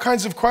ask all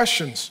kinds of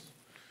questions.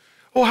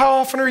 Well, how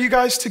often are you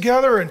guys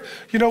together? And,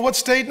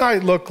 what's date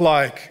night look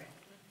like?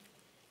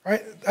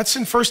 Right? That's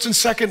in first and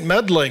second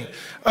meddling.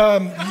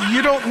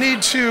 You don't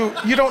need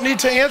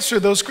to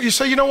answer those. You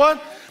say, you know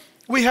what?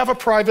 We have a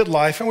private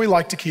life and we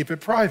like to keep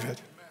it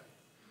private.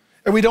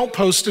 And we don't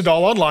post it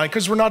all online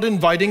because we're not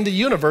inviting the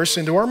universe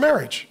into our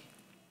marriage.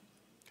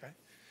 Okay?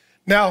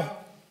 Now,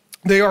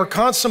 they are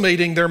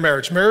consummating their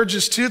marriage. Marriage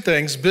is two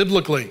things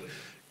biblically,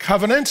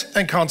 covenant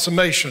and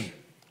consummation.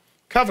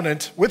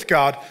 Covenant with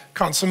God,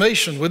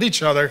 consummation with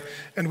each other.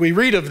 And we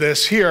read of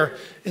this here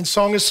in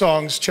Song of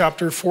Songs,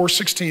 chapter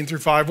 4:16 through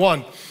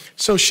 5:1.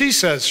 So she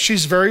says,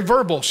 she's very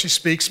verbal. She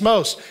speaks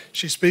most.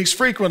 She speaks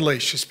frequently.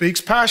 She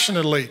speaks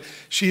passionately.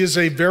 She is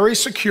a very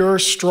secure,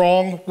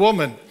 strong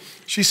woman.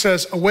 She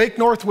says, awake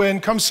north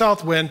wind, come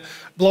south wind,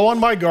 blow on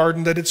my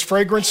garden that its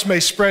fragrance may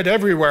spread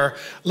everywhere.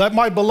 Let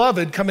my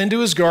beloved come into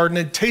his garden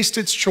and taste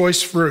its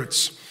choice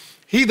fruits.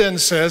 He then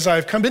says, I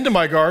have come into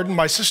my garden,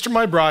 my sister,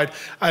 my bride.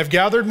 I have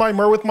gathered my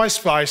myrrh with my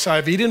spice. I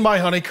have eaten my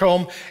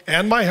honeycomb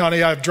and my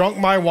honey. I have drunk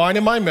my wine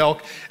and my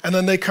milk. And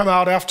then they come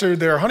out after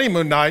their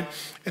honeymoon night,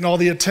 and all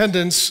the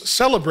attendants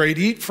celebrate,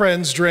 eat,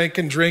 friends, drink,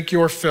 and drink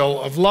your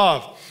fill of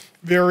love.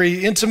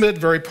 Very intimate,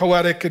 very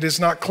poetic. It is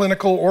not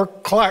clinical or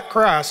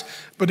crass,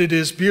 but it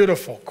is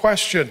beautiful.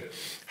 Question,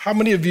 how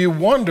many of you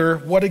wonder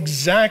what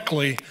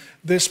exactly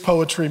this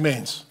poetry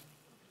means?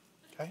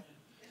 Okay.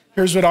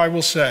 Here's what I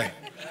will say.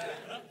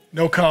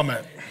 No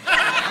comment.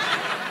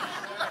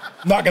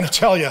 I'm not going to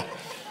tell you.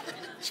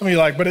 Some of you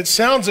are like, but it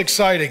sounds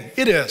exciting.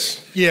 It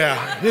is.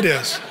 Yeah, it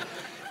is.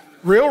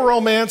 Real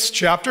Romance,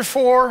 chapter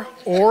 4,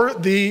 or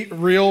the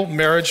Real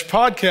Marriage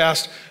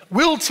podcast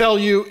will tell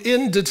you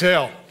in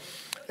detail.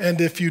 And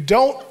if you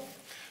don't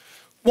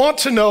want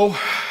to know,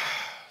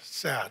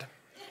 sad.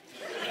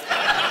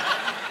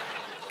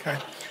 Okay.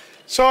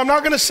 So I'm not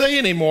going to say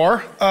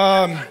anymore.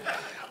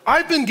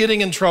 I've been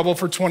getting in trouble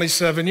for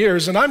 27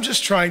 years, and I'm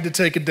just trying to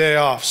take a day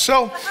off.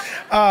 So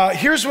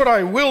here's what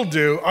I will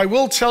do. I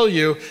will tell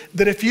you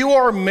that if you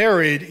are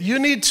married, you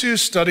need to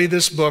study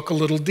this book a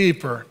little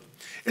deeper.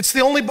 It's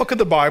the only book of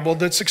the Bible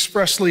that's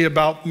expressly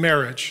about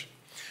marriage.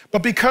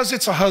 But because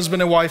it's a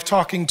husband and wife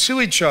talking to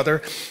each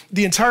other,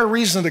 the entire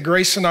reason that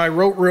Grace and I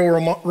wrote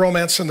Real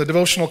Romance and the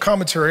devotional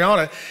commentary on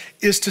it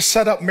is to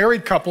set up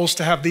married couples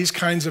to have these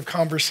kinds of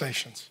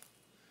conversations.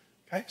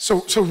 Okay?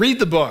 So read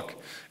the book.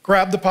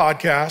 Grab the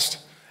podcast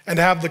and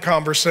have the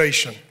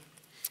conversation.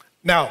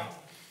 Now,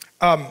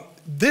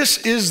 this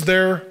is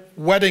their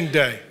wedding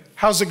day.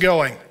 How's it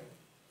going?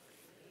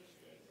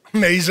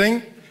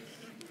 Amazing.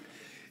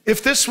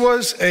 If this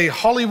was a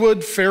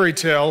Hollywood fairy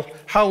tale,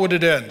 how would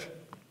it end?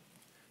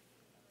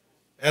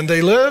 And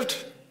they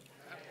lived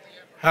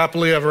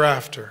happily ever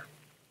after.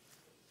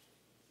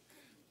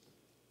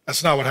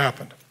 That's not what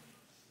happened.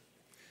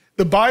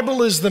 The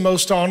Bible is the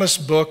most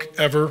honest book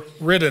ever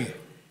written.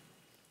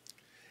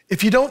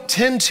 If you don't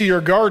tend to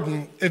your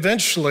garden,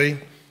 eventually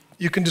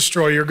you can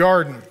destroy your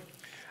garden.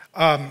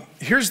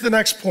 Here's the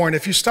next point.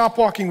 If you stop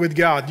walking with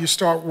God, you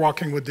start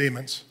walking with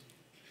demons.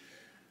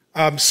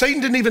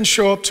 Satan didn't even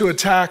show up to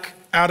attack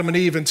Adam and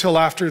Eve until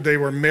after they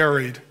were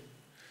married.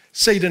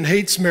 Satan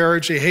hates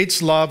marriage, he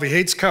hates love, he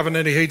hates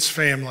covenant, he hates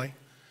family.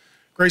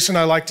 Grace and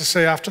I like to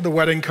say after the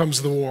wedding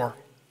comes the war.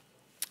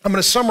 I'm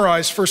going to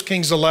summarize 1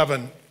 Kings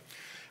 11.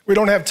 We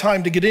don't have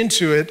time to get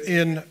into it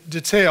in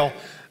detail,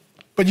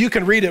 but you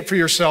can read it for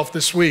yourself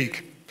this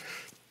week.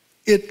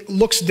 It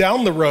looks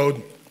down the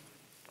road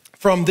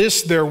from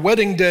this, their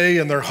wedding day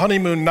and their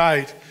honeymoon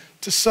night,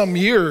 to some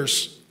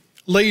years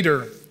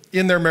later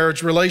in their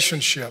marriage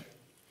relationship.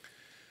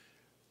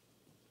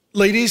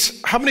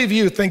 Ladies, how many of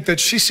you think that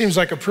she seems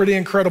like a pretty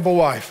incredible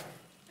wife?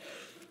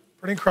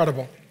 Pretty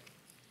incredible.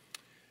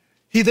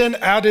 He then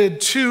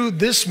added to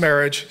this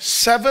marriage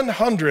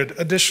 700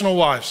 additional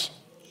wives.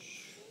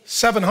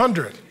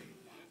 700.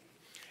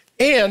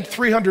 And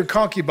 300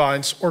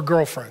 concubines or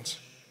girlfriends.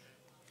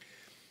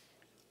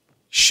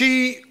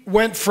 She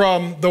went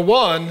from the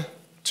 1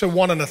 to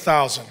 1 in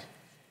 1,000.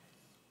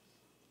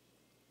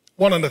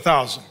 1 in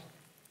 1,000.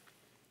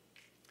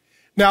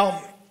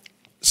 Now,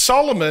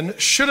 Solomon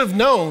should have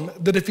known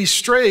that if he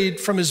strayed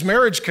from his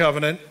marriage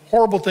covenant,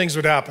 horrible things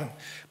would happen,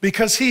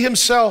 because he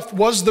himself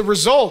was the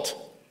result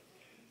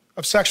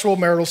of sexual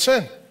marital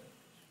sin.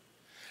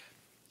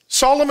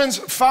 Solomon's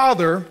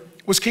father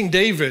was King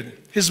David.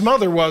 His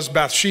mother was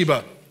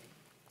Bathsheba.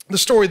 The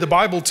story the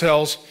Bible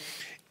tells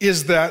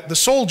is that the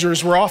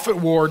soldiers were off at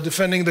war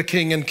defending the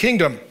king and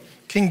kingdom.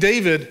 King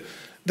David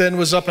then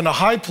was up in a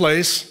high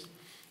place,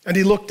 and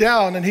he looked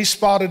down and he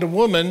spotted a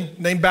woman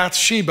named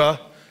Bathsheba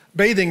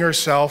bathing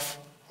herself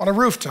on a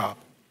rooftop,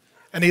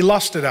 and he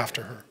lusted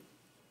after her.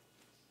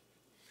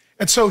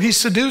 And so he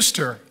seduced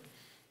her.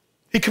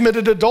 He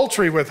committed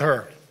adultery with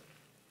her.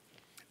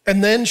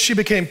 And then she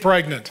became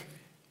pregnant.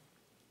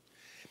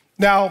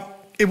 Now,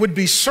 it would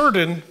be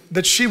certain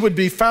that she would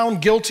be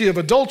found guilty of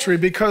adultery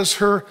because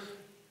her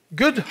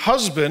good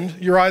husband,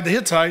 Uriah the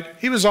Hittite,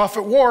 he was off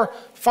at war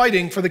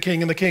fighting for the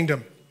king and the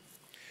kingdom.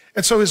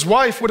 And so his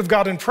wife would have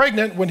gotten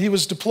pregnant when he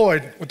was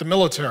deployed with the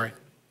military.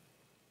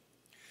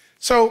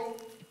 So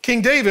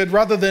King David,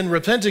 rather than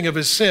repenting of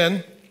his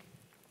sin,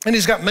 and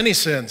he's got many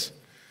sins,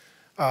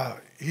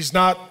 he's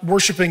not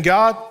worshiping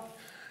God,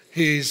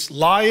 he's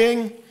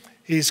lying,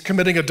 he's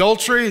committing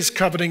adultery, he's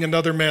coveting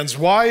another man's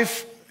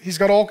wife, he's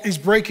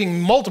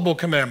breaking multiple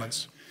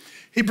commandments.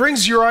 He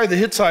brings Uriah the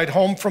Hittite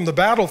home from the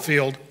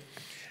battlefield,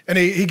 and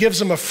he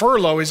gives him a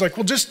furlough. He's like,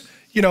 well, just,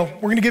 we're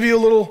going to give you a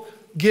little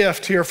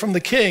gift here from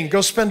the king. Go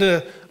spend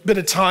a bit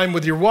of time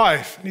with your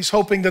wife. And he's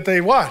hoping that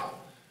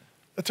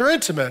that they're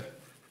intimate.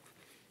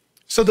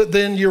 So that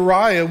then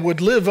Uriah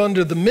would live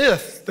under the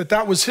myth that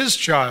that was his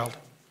child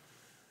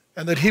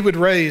and that he would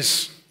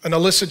raise an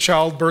illicit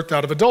child birthed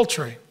out of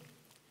adultery.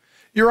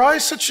 Uriah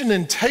is such an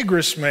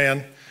integrous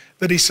man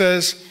that he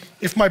says,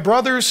 if my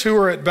brothers who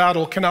are at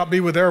battle cannot be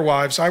with their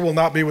wives, I will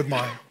not be with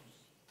mine.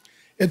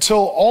 Until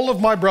all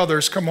of my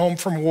brothers come home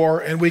from war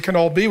and we can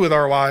all be with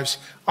our wives,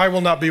 I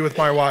will not be with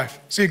my wife.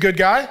 Is he a good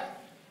guy?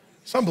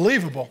 It's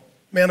unbelievable.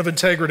 Man of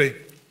integrity.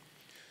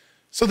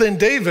 So then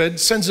David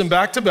sends him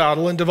back to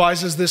battle and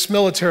devises this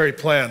military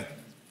plan.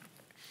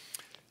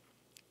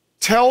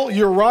 Tell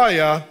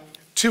Uriah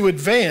to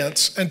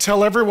advance and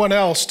tell everyone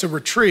else to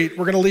retreat.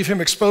 We're going to leave him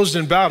exposed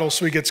in battle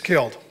so he gets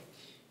killed.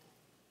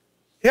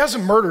 He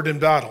hasn't murdered in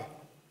battle.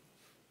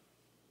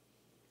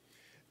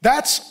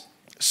 That's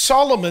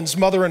Solomon's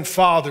mother and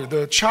father.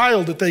 The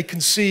child that they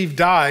conceived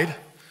died,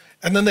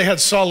 and then they had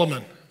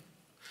Solomon.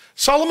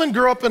 Solomon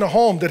grew up in a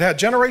home that had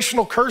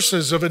generational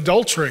curses of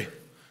adultery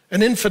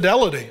and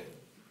infidelity.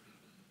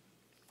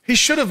 He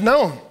should have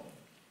known,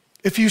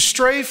 if you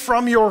stray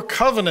from your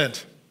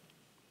covenant,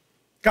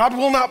 God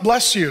will not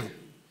bless you,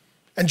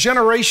 and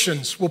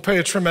generations will pay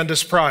a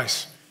tremendous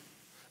price.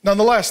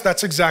 Nonetheless,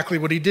 that's exactly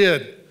what he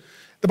did.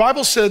 The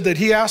Bible said that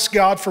he asked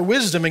God for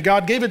wisdom, and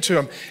God gave it to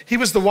him. He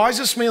was the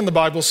wisest man, the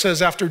Bible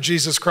says, after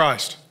Jesus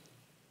Christ.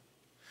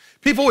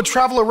 People would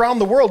travel around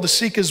the world to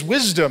seek his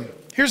wisdom.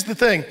 Here's the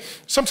thing.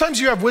 Sometimes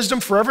you have wisdom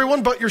for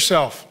everyone but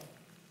yourself.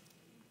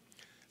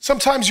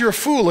 Sometimes you're a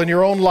fool in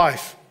your own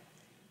life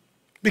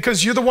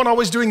because you're the one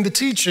always doing the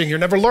teaching. You're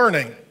never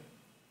learning.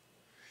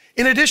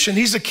 In addition,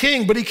 he's a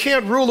king, but he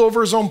can't rule over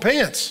his own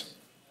pants.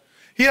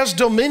 He has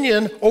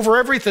dominion over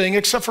everything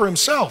except for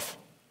himself.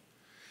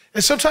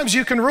 And sometimes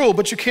you can rule,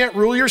 but you can't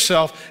rule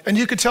yourself, and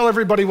you can tell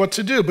everybody what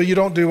to do, but you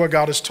don't do what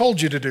God has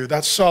told you to do.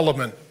 That's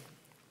Solomon.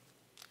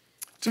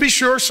 To be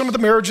sure, some of the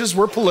marriages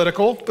were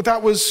political, but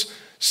that was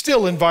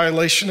still in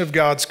violation of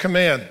God's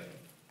command.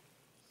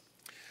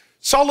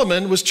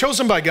 Solomon was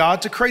chosen by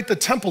God to create the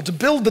temple, to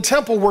build the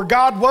temple where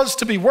God was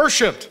to be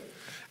worshiped.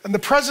 and the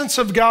presence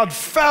of God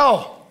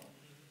fell.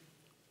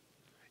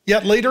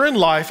 Yet later in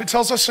life, it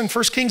tells us in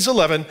 1 Kings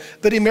 11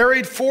 that he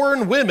married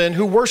foreign women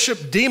who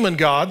worshiped demon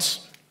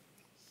gods,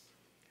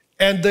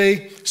 and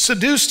they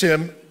seduced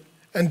him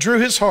and drew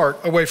his heart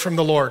away from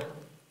the Lord.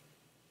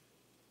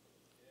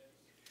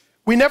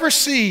 We never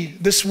see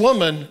this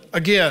woman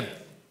again.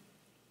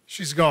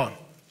 She's gone.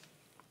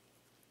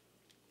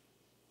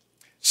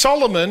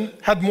 Solomon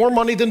had more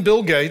money than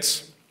Bill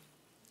Gates.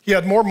 He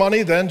had more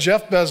money than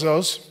Jeff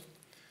Bezos.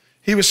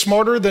 He was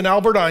smarter than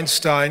Albert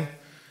Einstein.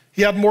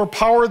 He had more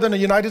power than a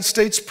United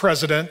States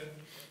president.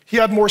 He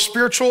had more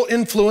spiritual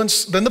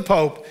influence than the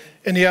Pope,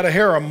 and he had a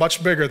harem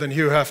much bigger than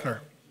Hugh Hefner.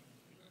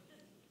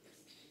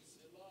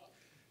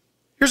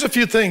 Here's a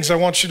few things I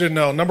want you to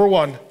know. Number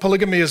one,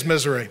 polygamy is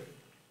misery.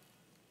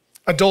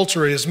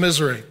 Adultery is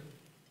misery.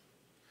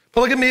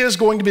 Polygamy is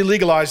going to be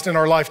legalized in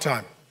our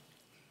lifetime.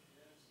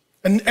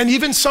 And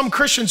even some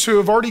Christians who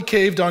have already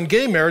caved on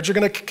gay marriage are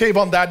going to cave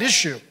on that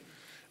issue,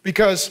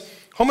 because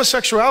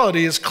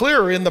homosexuality is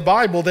clearer in the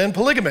Bible than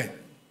polygamy.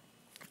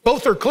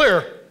 Both are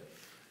clear,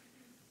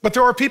 but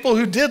there are people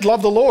who did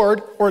love the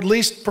Lord, or at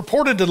least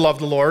purported to love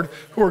the Lord,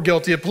 who are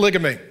guilty of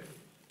polygamy.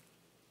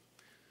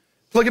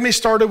 Polygamy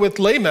started with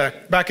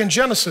Lamech back in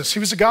Genesis. He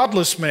was a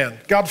godless man.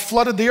 God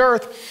flooded the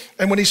earth,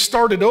 and when he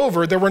started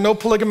over, there were no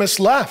polygamists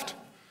left.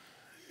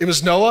 It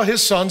was Noah,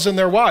 his sons, and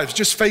their wives,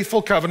 just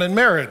faithful covenant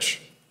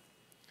marriage.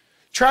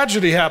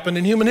 Tragedy happened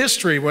in human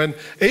history when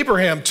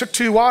Abraham took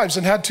 2 wives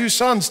and had 2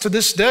 sons. To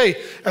this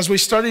day, as we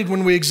studied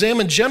when we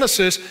examined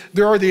Genesis,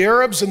 there are the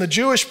Arabs and the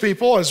Jewish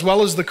people as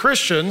well as the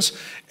Christians,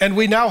 and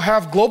we now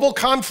have global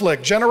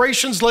conflict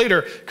generations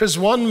later because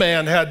one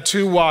man had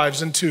 2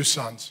 wives and 2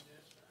 sons.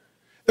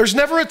 There's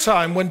never a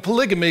time when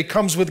polygamy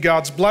comes with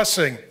God's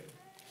blessing.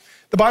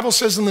 The Bible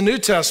says in the New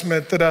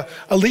Testament that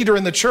a leader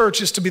in the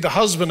church is to be the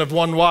husband of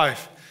 1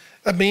 wife.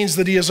 That means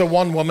that he is a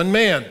one-woman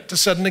man, to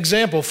set an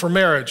example for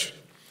marriage.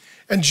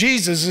 And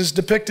Jesus is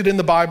depicted in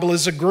the Bible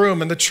as a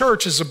groom, and the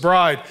church is a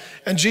bride.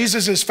 And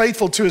Jesus is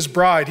faithful to his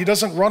bride. He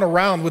doesn't run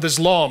around with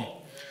Islam.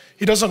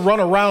 He doesn't run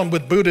around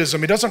with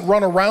Buddhism. He doesn't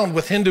run around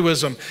with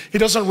Hinduism. He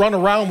doesn't run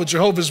around with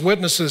Jehovah's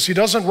Witnesses. He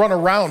doesn't run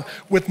around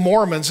with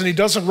Mormons, and he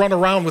doesn't run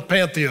around with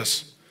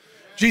pantheists.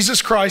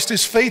 Jesus Christ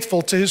is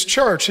faithful to his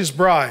church, his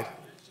bride.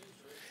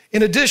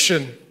 In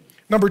addition,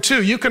 number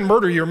 2, you can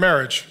murder your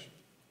marriage.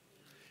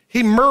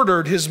 He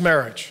murdered his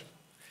marriage.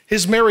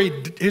 His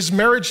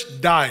marriage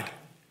died.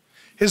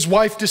 His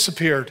wife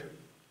disappeared.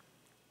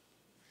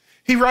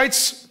 He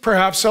writes,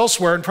 perhaps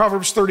elsewhere in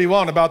Proverbs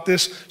 31, about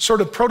this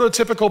sort of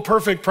prototypical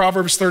perfect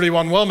Proverbs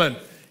 31 woman.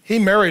 He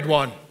married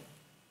one.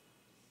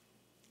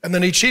 And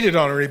then he cheated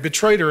on her, he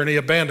betrayed her, and he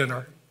abandoned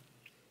her.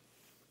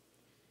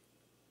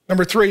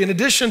 Number 3, in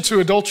addition to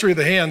adultery of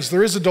the hands,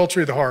 there is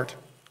adultery of the heart.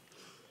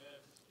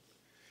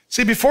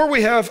 See, before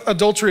we have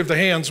adultery of the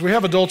hands, we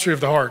have adultery of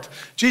the heart.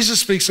 Jesus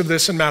speaks of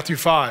this in Matthew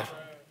 5. He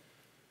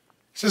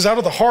says, out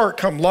of the heart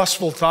come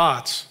lustful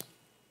thoughts.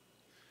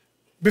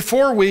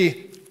 Before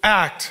we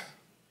act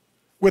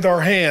with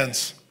our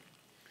hands,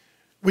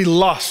 we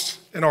lust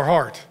in our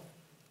heart.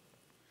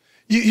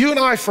 You and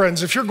I,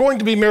 friends, if you're going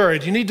to be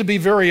married, you need to be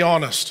very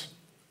honest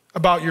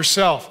about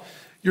yourself,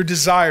 your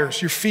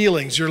desires, your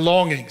feelings, your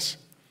longings.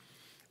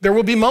 There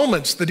will be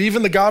moments that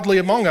even the godly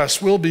among us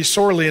will be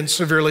sorely and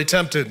severely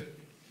tempted.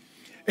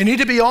 You need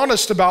to be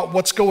honest about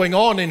what's going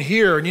on in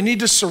here, and you need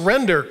to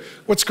surrender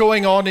what's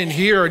going on in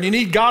here, and you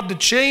need God to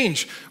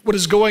change what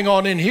is going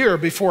on in here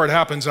before it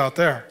happens out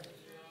there.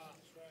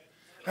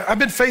 I've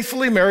been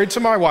faithfully married to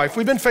my wife.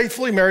 We've been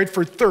faithfully married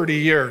for 30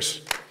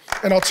 years.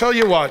 And I'll tell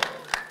you what,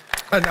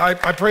 and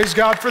I praise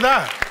God for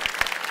that.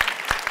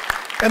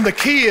 And the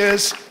key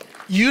is,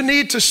 you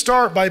need to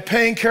start by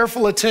paying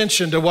careful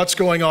attention to what's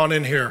going on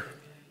in here.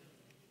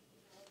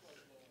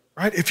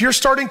 Right? If you're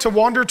starting to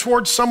wander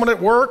towards someone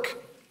at work,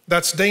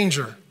 that's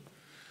danger.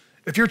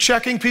 If you're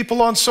checking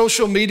people on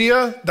social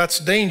media, that's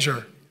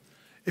danger.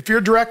 If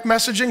you're direct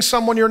messaging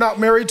someone you're not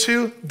married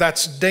to,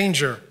 that's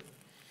danger.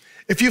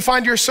 If you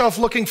find yourself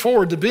looking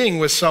forward to being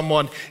with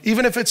someone,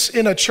 even if it's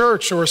in a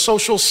church or a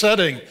social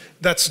setting,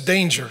 that's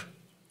danger.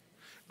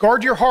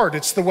 Guard your heart,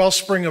 it's the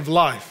wellspring of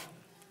life.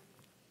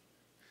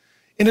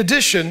 In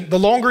addition, the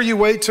longer you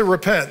wait to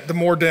repent, the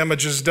more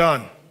damage is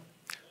done.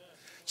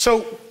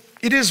 So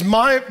it is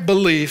my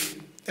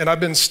belief, and I've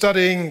been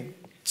studying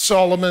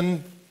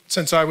Solomon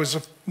since I was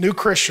a new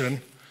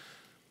Christian,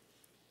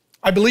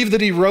 I believe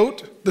that he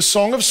wrote the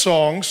Song of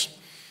Songs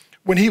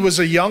when he was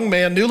a young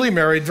man, newly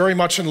married, very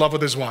much in love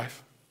with his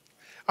wife.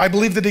 I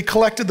believe that he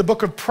collected the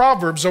book of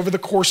Proverbs over the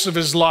course of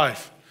his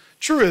life,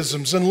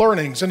 truisms and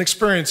learnings and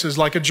experiences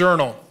like a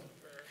journal.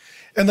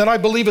 And then I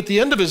believe at the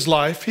end of his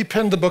life, he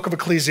penned the book of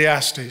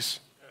Ecclesiastes.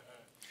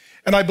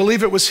 And I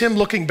believe it was him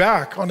looking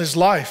back on his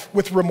life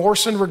with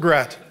remorse and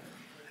regret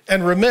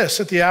and remiss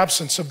at the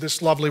absence of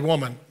this lovely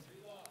woman.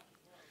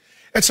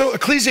 And so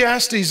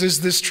Ecclesiastes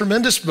is this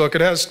tremendous book.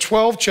 It has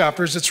 12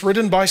 chapters. It's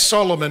written by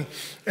Solomon,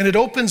 and it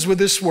opens with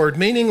this word,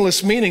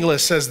 meaningless,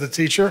 meaningless, says the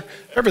teacher.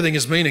 Everything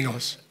is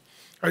meaningless.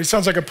 He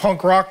sounds like a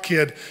punk rock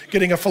kid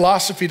getting a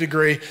philosophy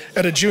degree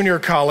at a junior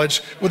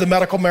college with a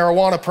medical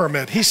marijuana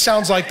permit. He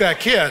sounds like that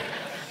kid.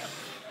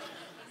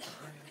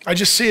 I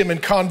just see him in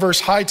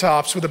Converse high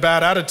tops with a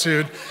bad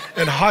attitude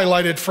and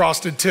highlighted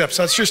frosted tips.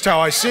 That's just how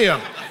I see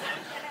him.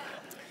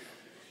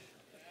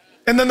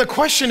 And then the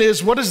question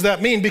is, what does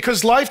that mean?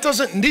 Because life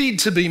doesn't need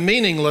to be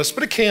meaningless,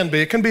 but it can be.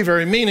 It can be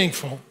very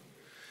meaningful.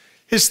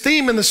 His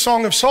theme in the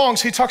Song of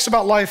Songs, he talks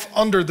about life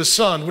under the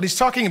sun. What he's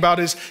talking about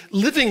is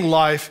living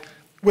life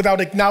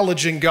without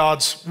acknowledging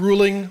God's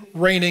ruling,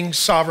 reigning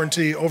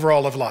sovereignty over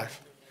all of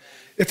life.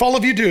 If all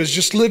of you do is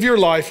just live your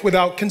life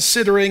without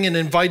considering and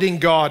inviting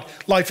God,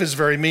 life is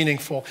very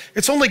meaningful.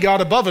 It's only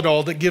God above it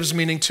all that gives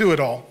meaning to it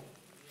all.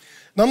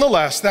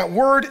 Nonetheless, that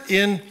word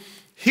in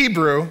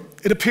Hebrew,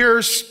 it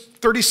appears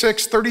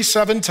 36,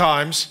 37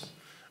 times.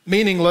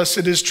 Meaningless,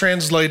 it is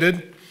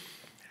translated.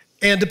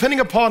 And depending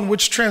upon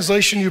which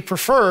translation you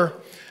prefer,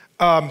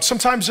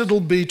 sometimes it'll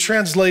be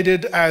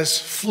translated as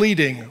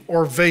fleeting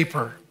or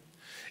vapor.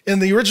 In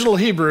the original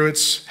Hebrew,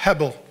 it's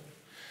hebel.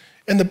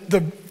 And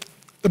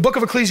the book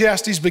of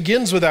Ecclesiastes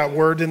begins with that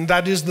word, and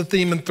that is the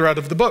theme and thread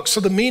of the book. So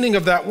the meaning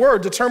of that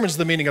word determines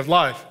the meaning of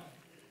life.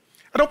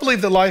 I don't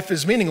believe that life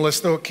is meaningless,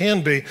 though it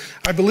can be.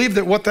 I believe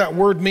that what that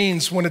word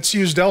means when it's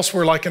used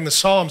elsewhere, like in the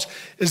Psalms,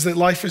 is that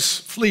life is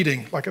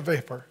fleeting, like a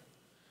vapor.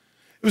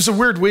 It was a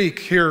weird week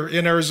here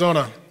in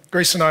Arizona.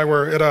 Grace and I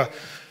were at a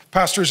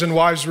pastors and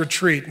wives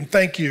retreat, and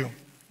thank you.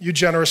 You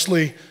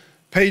generously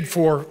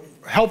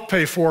helped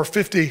pay for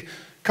 50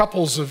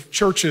 couples of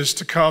churches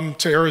to come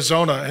to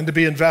Arizona and to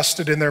be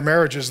invested in their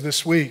marriages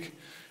this week.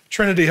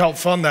 Trinity helped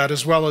fund that,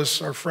 as well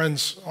as our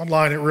friends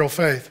online at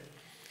RealFaith.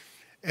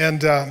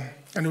 And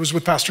it was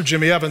with Pastor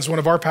Jimmy Evans, one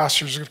of our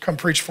pastors, who come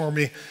preach for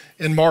me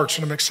in March,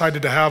 and I'm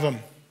excited to have him.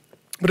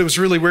 But it was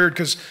really weird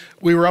because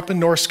we were up in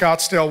North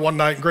Scottsdale one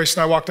night, and Grace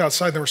and I walked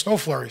outside, and there were snow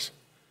flurries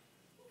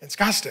in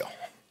Scottsdale.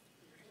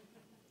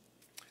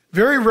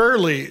 Very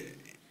rarely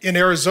in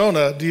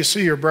Arizona do you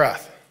see your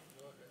breath.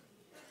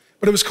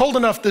 But it was cold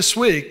enough this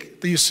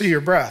week that you see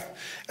your breath.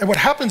 And what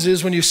happens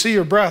is when you see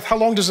your breath, how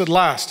long does it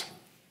last?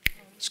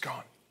 It's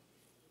gone.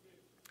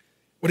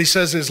 What he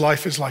says is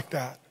life is like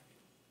that.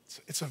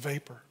 It's a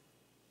vapor.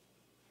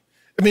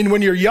 I mean,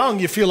 when you're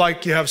young, you feel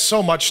like you have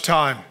so much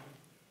time.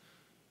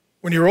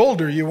 When you're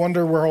older, you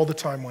wonder where all the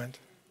time went.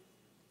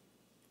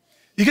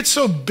 You get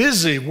so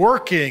busy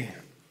working,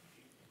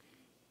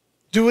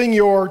 doing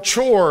your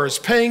chores,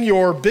 paying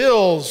your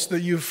bills,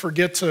 that you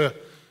forget to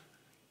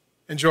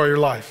enjoy your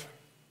life.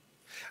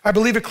 I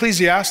believe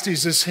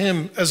Ecclesiastes is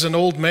him as an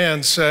old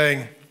man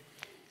saying,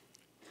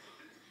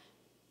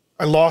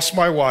 I lost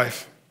my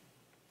wife.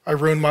 I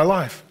ruined my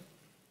life.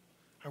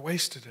 I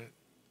wasted it.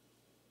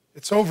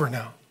 It's over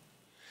now.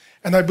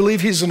 And I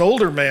believe he's an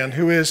older man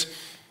who is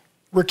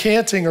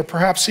recanting or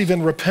perhaps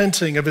even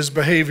repenting of his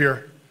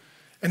behavior.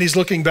 And he's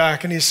looking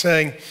back and he's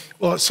saying,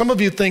 well, some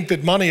of you think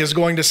that money is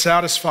going to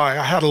satisfy.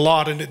 I had a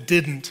lot and it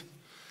didn't.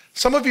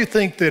 Some of you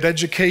think that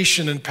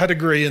education and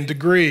pedigree and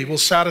degree will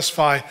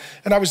satisfy,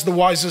 and I was the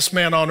wisest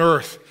man on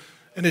earth,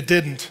 and it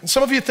didn't. And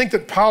some of you think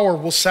that power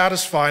will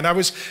satisfy, and I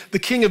was the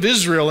king of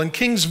Israel, and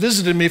kings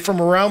visited me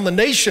from around the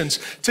nations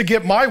to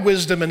get my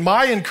wisdom and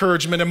my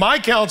encouragement and my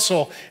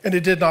counsel, and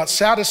it did not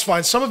satisfy.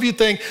 And some of you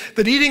think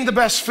that eating the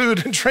best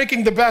food and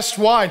drinking the best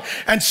wine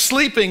and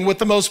sleeping with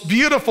the most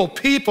beautiful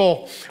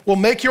people will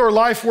make your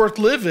life worth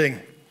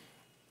living,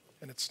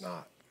 and it's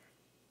not.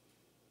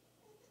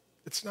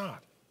 It's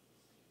not.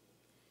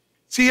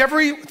 See,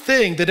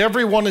 everything that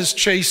everyone is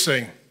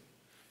chasing,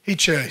 he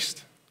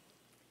chased.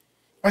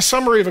 My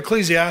summary of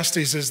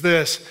Ecclesiastes is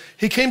this.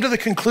 He came to the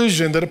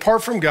conclusion that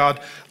apart from God,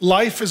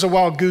 life is a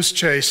wild goose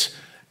chase,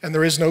 and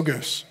there is no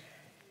goose.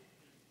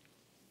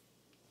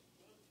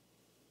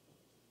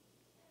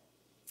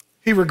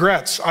 He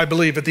regrets, I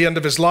believe, at the end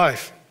of his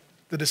life,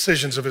 the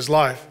decisions of his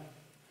life.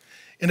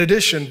 In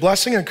addition,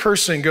 blessing and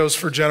cursing goes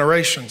for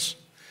generations.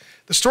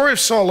 The story of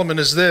Solomon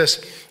is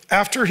this.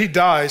 After he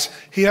dies,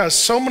 he has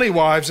so many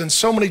wives and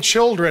so many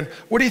children.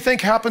 What do you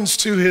think happens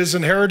to his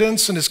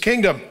inheritance and his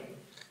kingdom?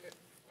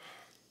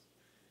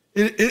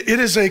 It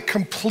is a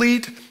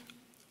complete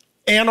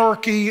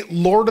anarchy,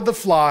 Lord of the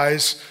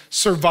Flies,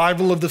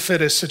 survival of the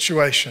fittest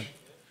situation.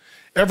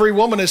 Every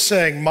woman is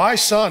saying, my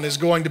son is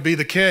going to be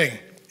the king.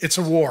 It's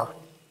a war.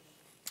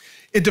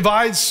 It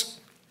divides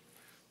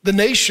the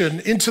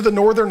nation into the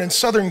northern and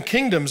southern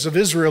kingdoms of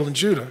Israel and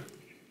Judah.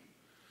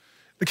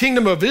 The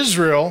kingdom of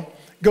Israel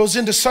goes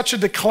into such a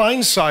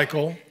decline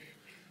cycle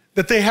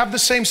that they have the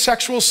same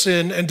sexual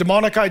sin and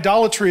demonic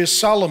idolatry as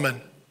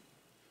Solomon.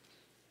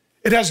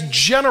 It has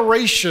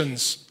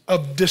generations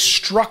of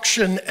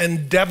destruction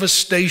and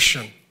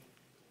devastation.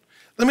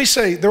 Let me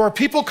say, there are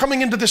people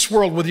coming into this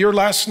world with your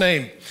last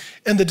name,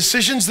 and the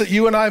decisions that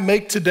you and I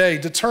make today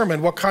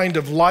determine what kind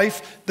of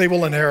life they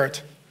will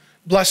inherit.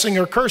 Blessing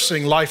or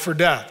cursing, life or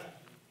death.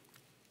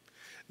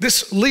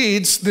 This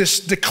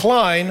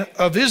decline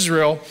of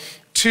Israel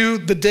to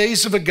the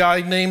days of a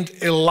guy named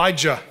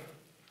Elijah.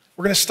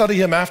 We're going to study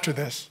him after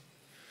this.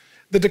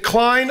 The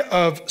decline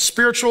of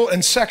spiritual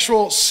and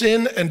sexual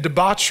sin and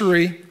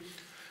debauchery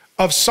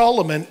of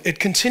Solomon, it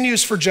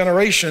continues for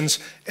generations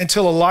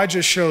until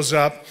Elijah shows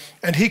up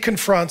and he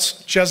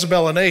confronts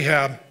Jezebel and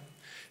Ahab.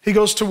 He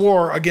goes to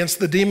war against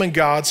the demon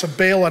gods of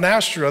Baal and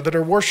Ashtoreth that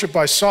are worshiped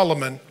by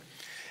Solomon,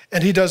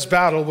 and he does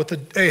battle with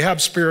the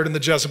Ahab spirit and the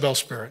Jezebel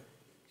spirit.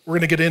 We're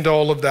going to get into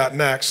all of that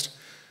next,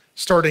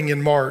 starting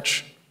in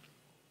March.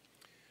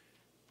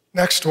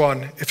 Next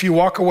one, if you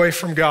walk away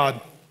from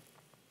God,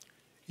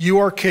 you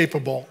are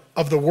capable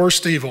of the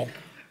worst evil,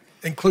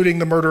 including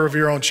the murder of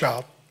your own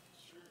child.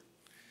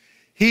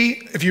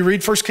 If you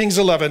read 1 Kings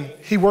 11,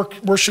 he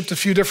worshiped a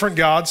few different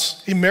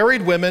gods. He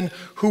married women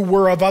who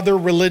were of other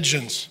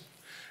religions.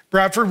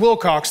 Bradford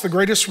Wilcox, the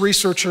greatest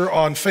researcher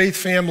on faith,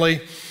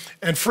 family,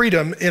 and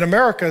freedom in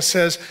America,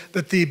 says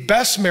that the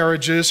best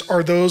marriages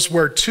are those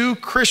where two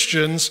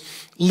Christians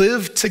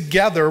live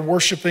together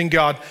worshiping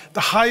God.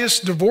 The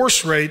highest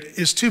divorce rate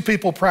is two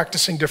people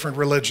practicing different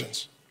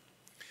religions.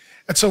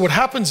 And so what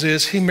happens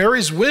is he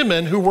marries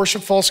women who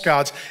worship false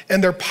gods,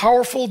 and they're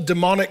powerful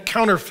demonic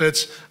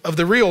counterfeits of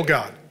the real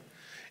God.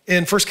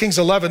 In 1 Kings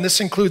 11, this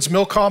includes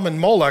Milcom and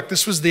Molech.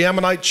 This was the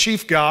Ammonite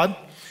chief god.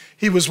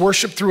 He was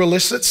worshiped through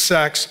illicit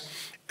sex,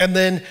 and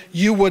then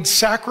you would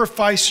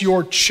sacrifice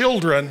your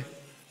children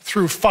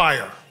through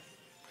fire.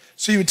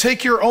 So you would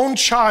take your own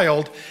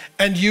child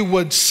and you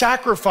would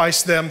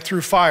sacrifice them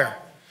through fire.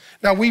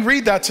 Now we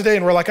read that today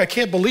and we're like, I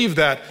can't believe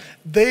that.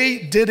 They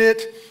did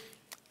it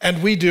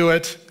and we do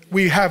it.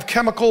 We have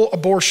chemical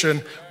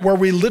abortion where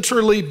we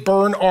literally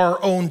burn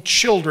our own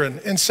children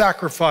in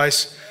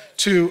sacrifice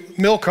to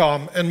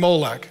Milcom and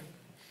Molech.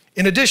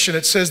 In addition,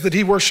 it says that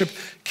he worshiped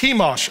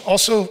Chemosh,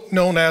 also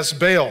known as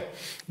Baal.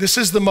 This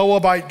is the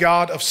Moabite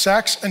god of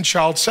sex and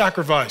child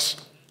sacrifice.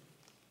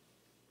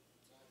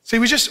 See,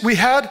 we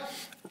had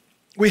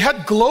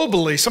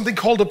globally something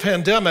called a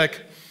pandemic,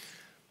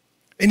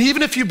 and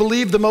even if you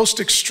believe the most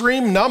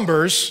extreme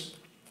numbers,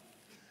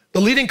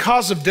 the leading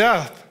cause of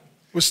death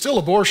was still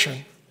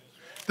abortion.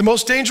 The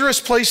most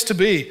dangerous place to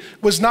be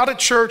was not at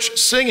church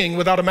singing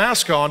without a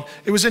mask on,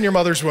 it was in your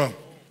mother's womb.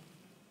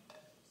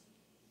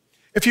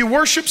 If you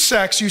worship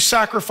sex, you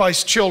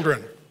sacrifice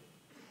children.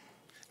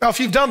 Now, if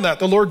you've done that,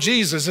 the Lord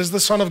Jesus is the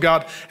Son of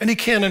God, and he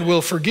can and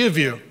will forgive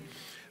you.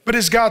 But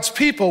as God's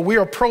people, we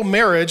are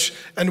pro-marriage,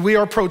 and we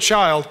are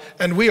pro-child,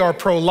 and we are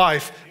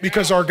pro-life,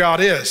 because our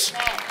God is.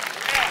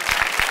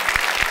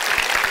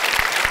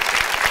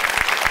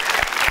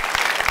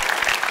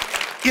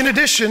 In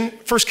addition,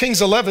 1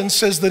 Kings 11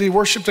 says that he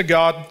worshiped a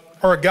god,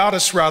 or a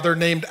goddess rather,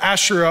 named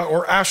Asherah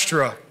or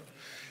Ashtoreth.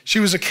 She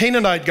was a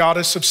Canaanite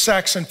goddess of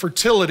sex and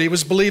fertility. It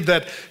was believed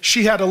that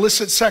she had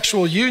illicit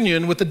sexual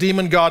union with the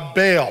demon god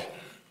Baal.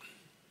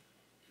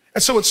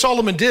 And so what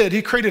Solomon did,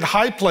 he created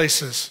high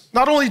places.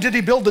 Not only did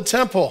he build the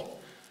temple,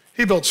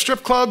 he built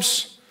strip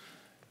clubs,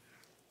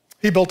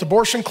 he built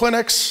abortion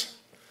clinics,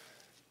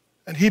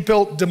 and he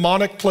built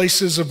demonic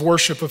places of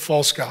worship of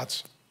false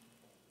gods.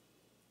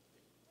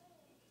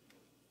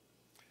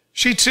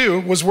 She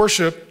too was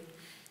worshiped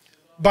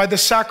by the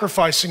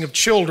sacrificing of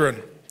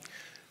children.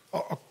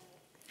 Let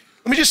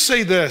me just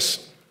say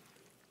this.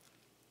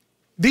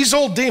 These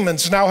old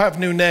demons now have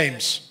new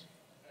names.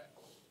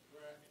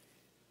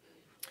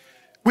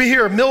 We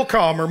hear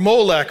Milcom or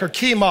Molech or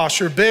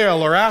Chemosh or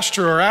Baal or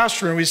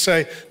Ashtoreth, and we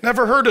say,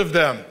 never heard of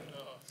them.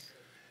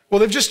 Well,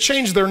 they've just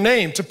changed their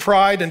name to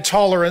pride and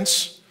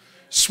tolerance,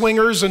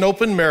 swingers and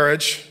open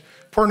marriage,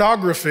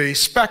 pornography,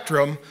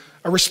 Spectrum,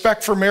 a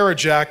Respect for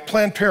Marriage Act,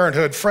 Planned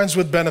Parenthood, Friends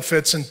with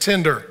Benefits, and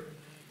Tinder.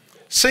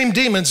 Same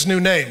demons, new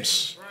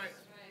names.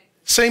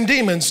 Same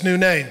demons, new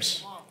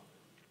names.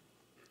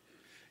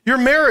 Your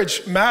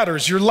marriage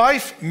matters. Your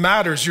life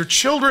matters. Your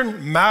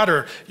children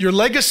matter. Your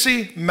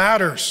legacy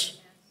matters.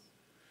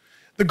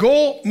 The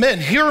goal, men,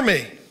 hear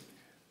me.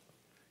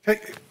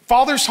 Okay?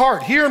 Father's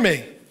heart, hear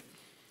me.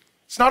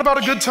 It's not about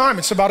a good time.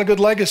 It's about a good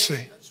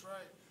legacy.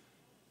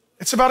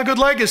 It's about a good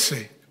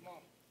legacy.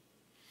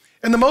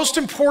 And the most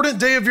important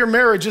day of your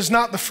marriage is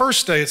not the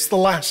first day. It's the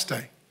last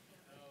day.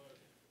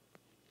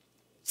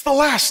 It's the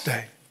last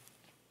day.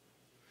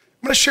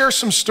 I'm going to share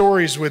some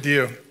stories with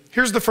you.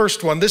 Here's the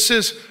first one. This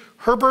is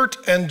Herbert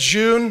and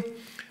June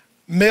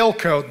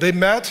Mailcoat. They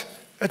met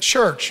at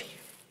church.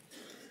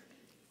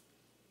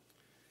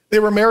 They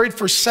were married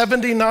for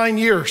 79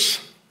 years.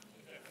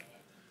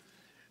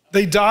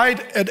 They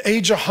died at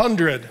age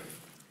 100,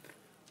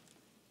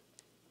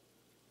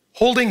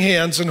 holding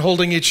hands and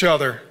holding each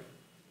other.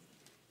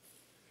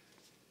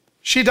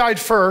 She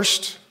died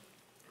first,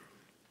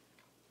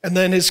 and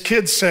then his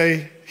kids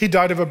say he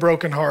died of a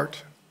broken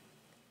heart.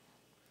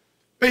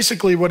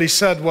 Basically, what he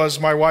said was,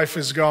 my wife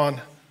is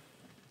gone.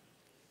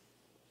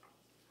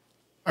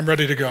 I'm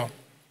ready to go.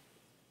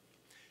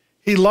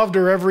 He loved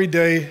her every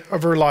day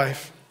of her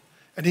life,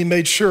 and he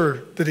made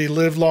sure that he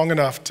lived long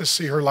enough to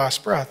see her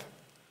last breath.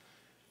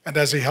 And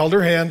as he held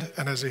her hand,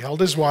 and as he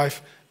held his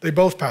wife, they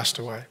both passed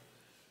away.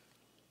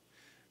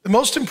 The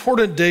most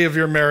important day of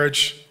your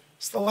marriage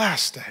is the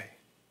last day.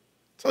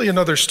 I'll tell you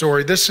another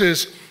story. This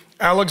is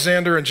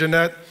Alexander and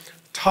Jeanette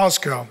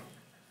Tosco.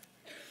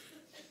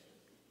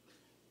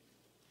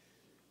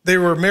 They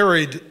were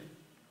married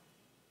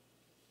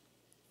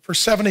for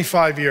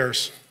 75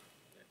 years.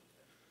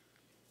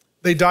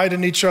 They died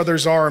in each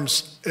other's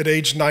arms at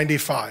age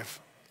 95.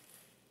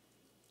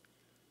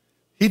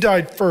 He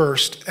died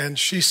first, and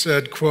she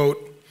said, quote,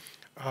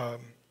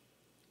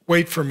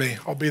 wait for me,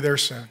 I'll be there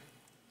soon.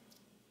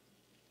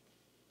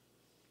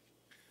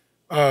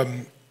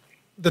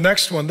 The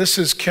next one, this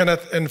is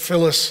Kenneth and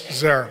Phyllis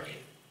Zare.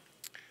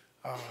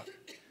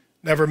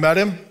 Never met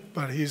him,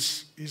 but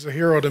he's a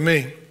hero to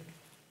me.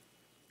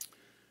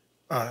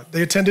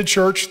 They attended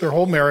church their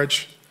whole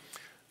marriage.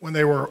 When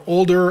they were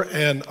older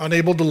and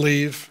unable to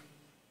leave,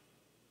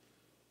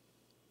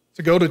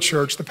 to go to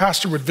church, the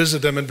pastor would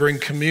visit them and bring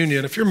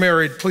communion. If you're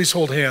married, please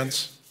hold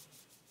hands.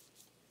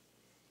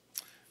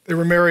 They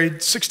were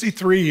married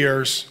 63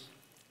 years,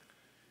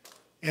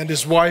 and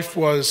his wife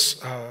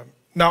was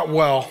not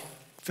well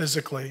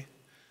physically.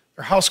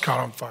 Their house caught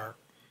on fire.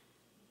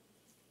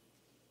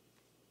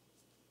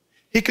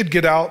 He could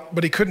get out,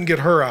 but he couldn't get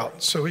her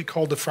out, so he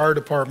called the fire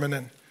department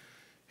and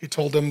he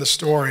told them the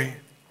story.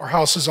 Our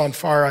house is on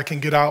fire, I can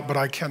get out, but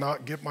I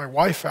cannot get my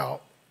wife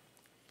out.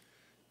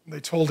 And they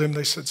told him,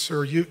 they said,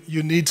 sir,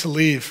 you need to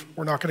leave.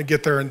 We're not going to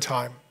get there in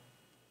time.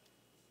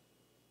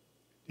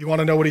 You want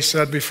to know what he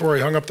said before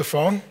he hung up the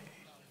phone?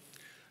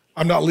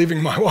 I'm not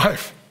leaving my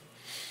wife.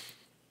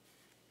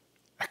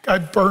 That guy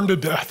burned to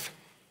death.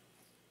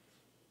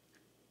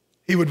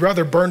 He would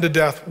rather burn to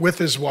death with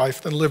his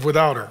wife than live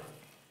without her.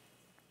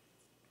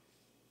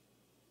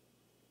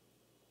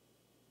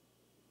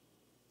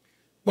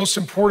 Most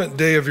important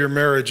day of your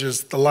marriage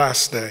is the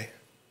last day.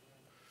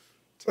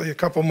 I'll tell you a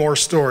couple more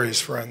stories,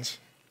 friends.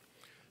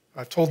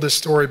 I've told this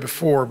story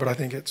before, but I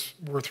think it's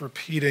worth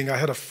repeating. I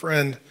had a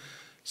friend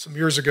some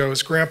years ago.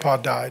 His grandpa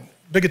died.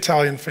 Big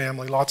Italian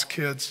family, lots of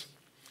kids.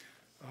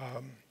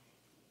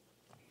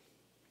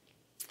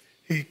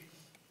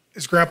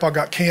 His grandpa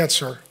got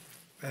cancer,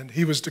 and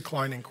he was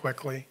declining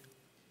quickly.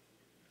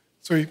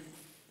 So he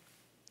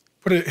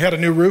had a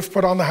new roof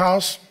put on the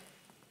house,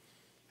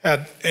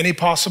 had any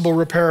possible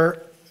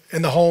repair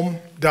in the home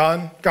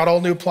done, got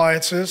all new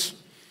appliances,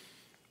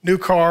 new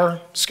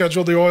car,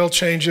 scheduled the oil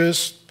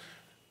changes,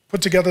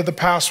 put together the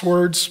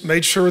passwords,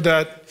 made sure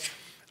that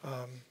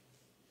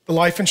the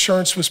life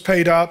insurance was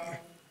paid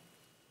up,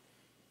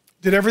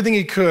 did everything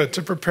he could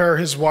to prepare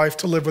his wife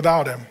to live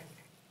without him.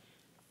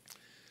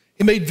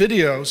 He made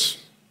videos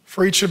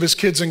for each of his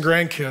kids and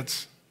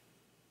grandkids,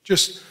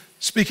 just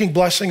speaking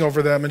blessing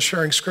over them and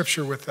sharing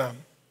scripture with them,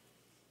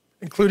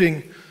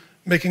 including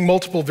making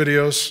multiple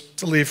videos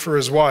to leave for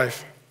his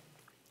wife.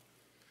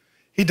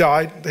 He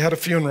died. They had a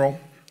funeral.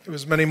 It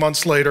was many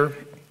months later.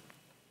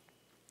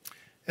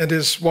 And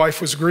his wife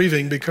was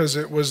grieving because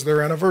it was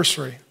their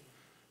anniversary,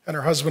 and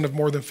her husband of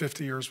more than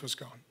 50 years was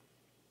gone.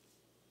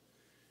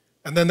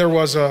 And then there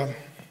was a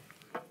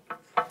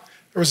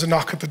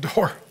knock at the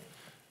door,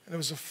 and it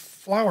was a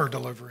flower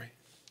delivery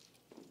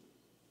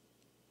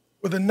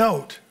with a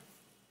note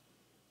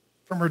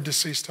from her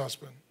deceased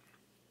husband.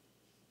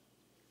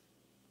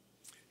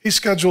 He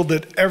scheduled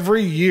that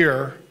every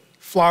year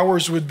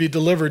flowers would be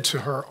delivered to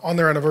her on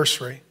their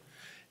anniversary,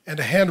 and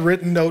a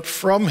handwritten note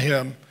from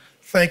him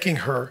thanking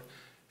her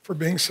for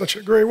being such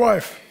a great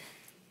wife.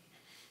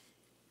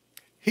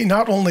 He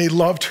not only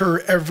loved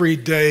her every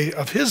day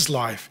of his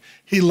life,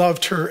 he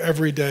loved her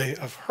every day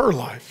of her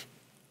life.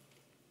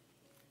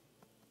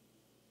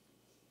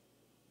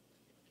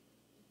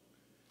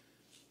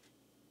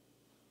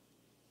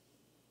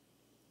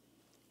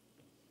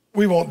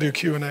 We won't do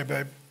Q&A,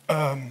 babe.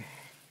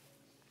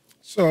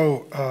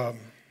 So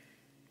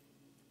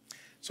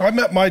I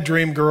met my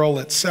dream girl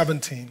at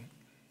 17.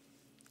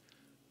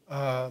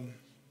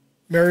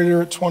 Married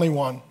her at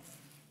 21.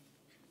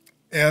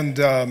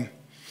 And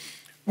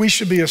we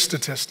should be a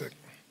statistic,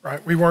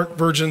 right? We weren't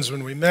virgins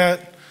when we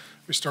met.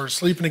 We started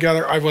sleeping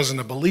together. I wasn't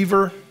a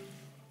believer.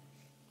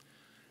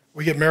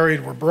 We get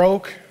married, we're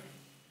broke.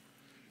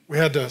 We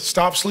had to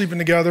stop sleeping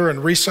together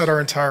and reset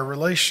our entire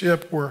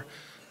relationship. We're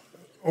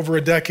over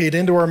a decade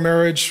into our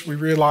marriage. We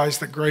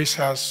realized that Grace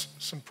has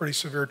some pretty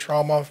severe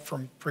trauma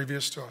from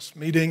previous to us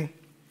meeting.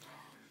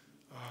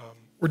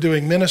 We're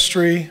doing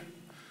ministry.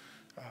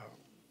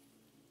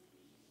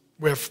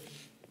 We have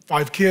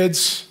 5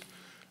 kids.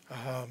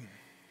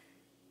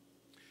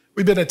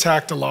 We've been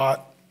attacked a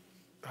lot.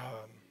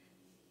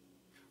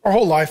 Our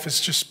whole life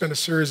has just been a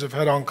series of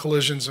head-on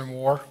collisions and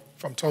war,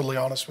 if I'm totally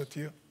honest with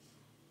you.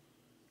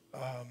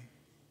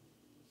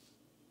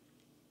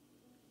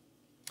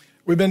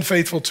 We've been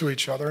faithful to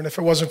each other, and if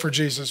it wasn't for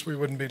Jesus, we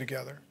wouldn't be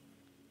together.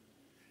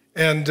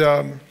 And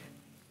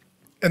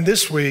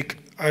this week,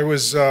 I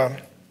was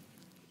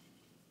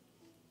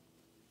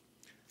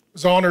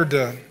honored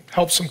to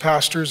help some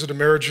pastors at a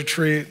marriage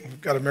retreat.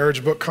 We've got a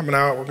marriage book coming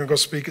out. We're going to go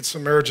speak at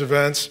some marriage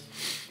events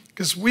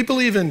because we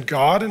believe in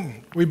God,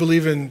 and we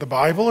believe in the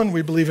Bible, and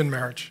we believe in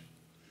marriage.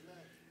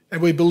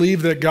 And we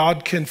believe that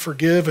God can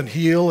forgive and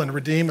heal and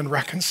redeem and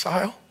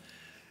reconcile.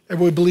 And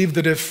we believe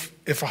that if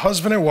a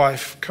husband and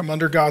wife come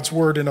under God's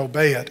word and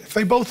obey it, if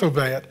they both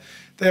obey it,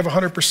 they have a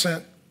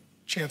 100%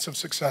 chance of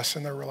success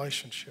in their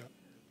relationship.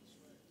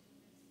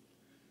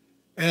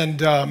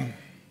 And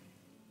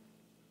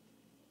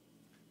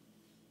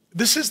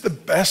This is the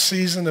best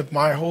season of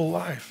my whole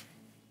life.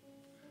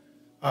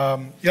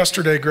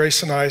 Yesterday,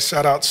 Grace and I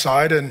sat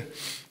outside, and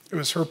it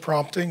was her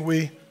prompting.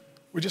 We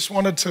just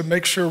wanted to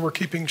make sure we're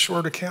keeping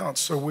short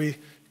accounts, so we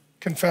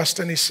confessed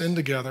any sin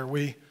together.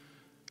 We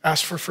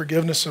asked for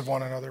forgiveness of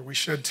one another. We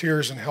shed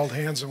tears and held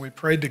hands, and we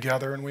prayed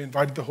together, and we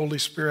invited the Holy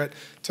Spirit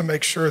to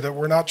make sure that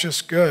we're not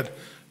just good,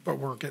 but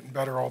we're getting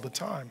better all the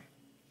time.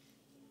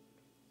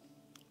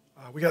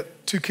 We got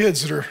 2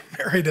 kids that are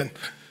married, and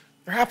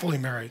they're happily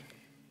married.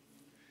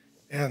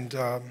 And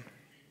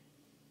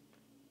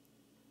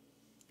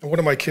one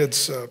of my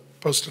kids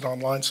posted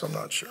online, so I'm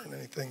not sharing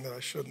anything that I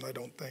shouldn't, I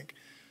don't think.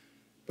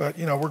 But,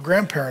 we're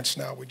grandparents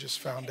now, we just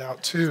found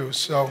out too.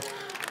 So,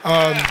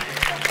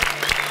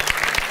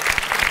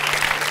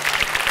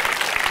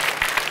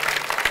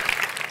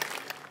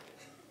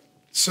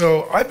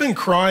 so I've been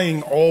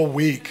crying all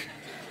week.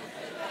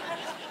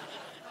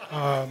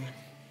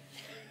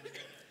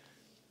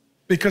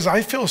 Because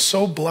I feel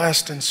so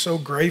blessed and so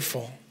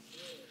grateful.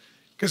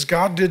 Because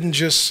God didn't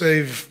just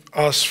save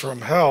us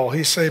from hell,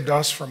 he saved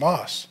us from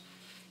us.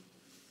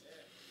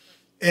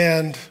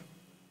 And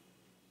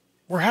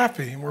we're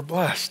happy and we're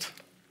blessed.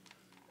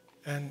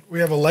 And we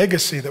have a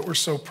legacy that we're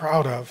so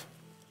proud of.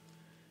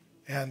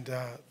 And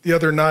the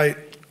other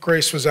night,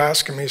 Grace was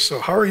asking me, so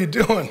how are you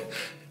doing?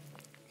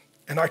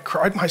 And I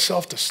cried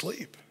myself to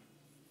sleep.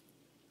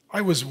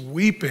 I was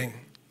weeping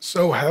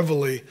so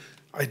heavily,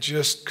 I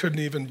just couldn't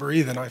even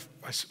breathe, and I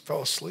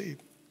fell asleep.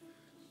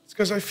 It's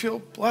because I feel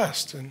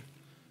blessed and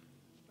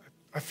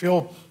I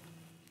feel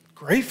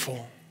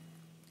grateful.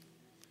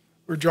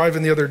 We were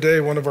driving the other day,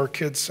 one of our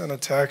kids sent a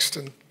text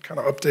and kind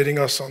of updating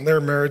us on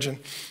their marriage, and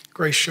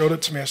Grace showed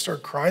it to me. I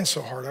started crying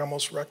so hard, I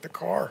almost wrecked the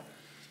car.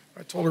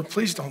 I told her,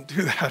 please don't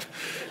do that.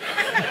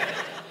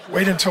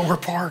 Wait until we're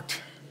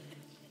parked.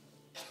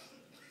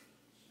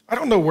 I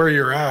don't know where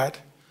you're at,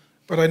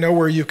 but I know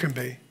where you can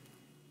be.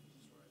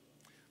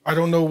 I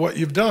don't know what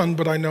you've done,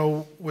 but I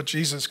know what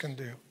Jesus can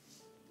do.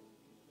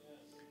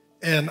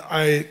 And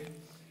I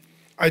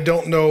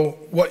don't know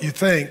what you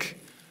think,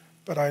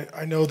 but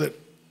I know that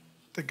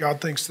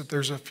God thinks that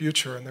there's a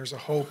future and there's a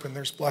hope and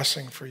there's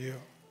blessing for you.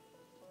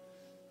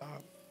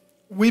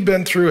 We've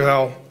been through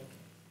hell,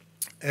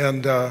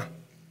 and I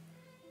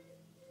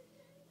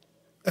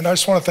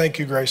just want to thank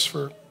you, Grace,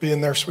 for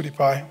being there, sweetie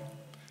pie,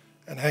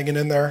 and hanging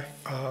in there.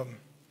 I'm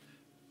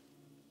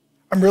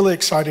really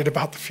excited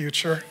about the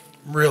future.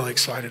 I'm really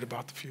excited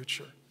about the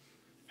future.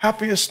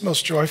 Happiest,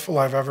 most joyful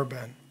I've ever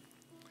been.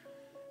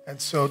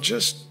 And so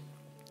just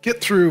get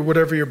through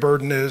whatever your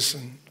burden is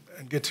and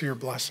get to your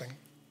blessing.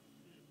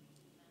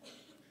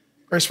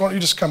 Grace, why don't you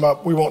just come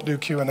up? We won't do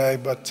Q&A,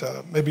 but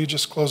maybe you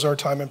just close our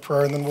time in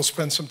prayer, and then we'll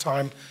spend some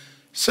time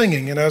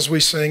singing. And as we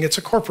sing, it's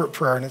a corporate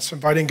prayer, and it's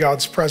inviting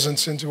God's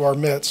presence into our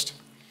midst.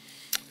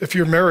 If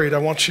you're married, I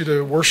want you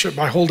to worship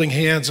by holding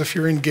hands. If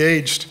you're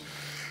engaged,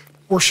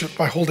 worship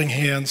by holding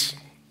hands.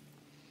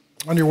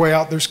 On your way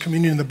out, there's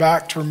communion in the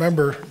back to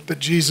remember that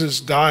Jesus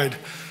died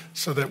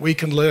so that we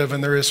can live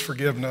and there is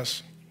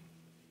forgiveness.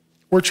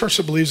 We're a church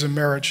that believes in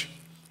marriage.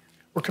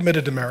 We're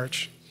committed to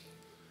marriage.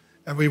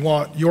 And we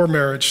want your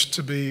marriage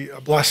to be a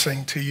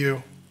blessing to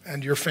you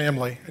and your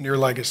family and your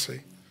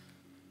legacy.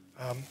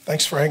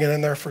 Thanks for hanging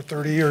in there for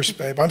 30 years,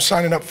 babe. I'm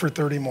signing up for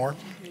 30 more.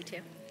 Me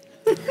too.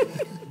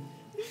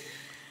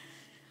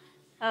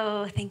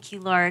 Oh, thank you,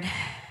 Lord,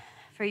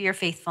 for your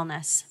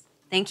faithfulness.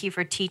 Thank you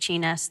for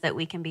teaching us that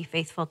we can be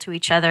faithful to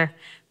each other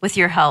with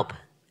your help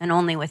and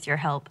only with your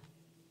help.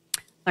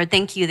 Lord,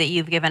 thank you that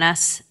you've given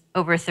us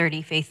over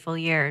 30 faithful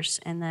years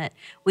and that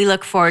we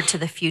look forward to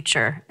the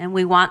future. And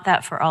we want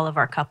that for all of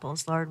our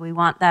couples, Lord. We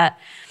want that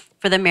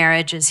for the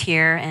marriages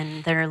here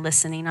and that are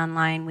listening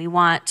online. We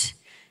want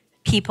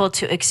people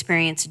to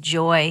experience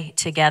joy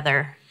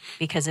together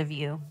because of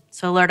you.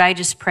 So, Lord, I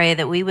just pray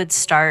that we would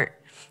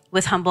start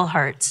with humble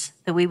hearts,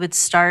 that we would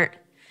start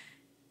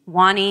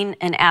wanting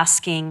and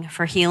asking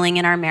for healing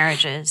in our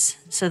marriages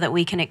so that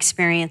we can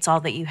experience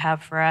all that you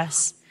have for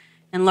us.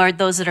 And Lord,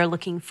 those that are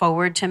looking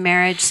forward to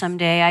marriage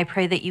someday, I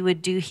pray that you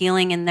would do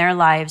healing in their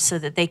lives so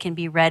that they can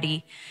be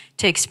ready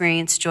to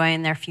experience joy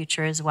in their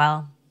future as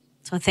well.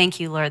 So thank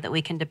you, Lord, that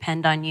we can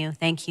depend on you.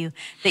 Thank you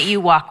that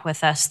you walk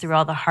with us through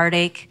all the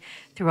heartache,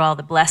 through all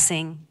the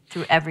blessing,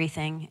 through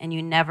everything, and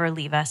you never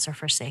leave us or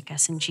forsake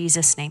us. In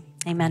Jesus' name,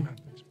 amen.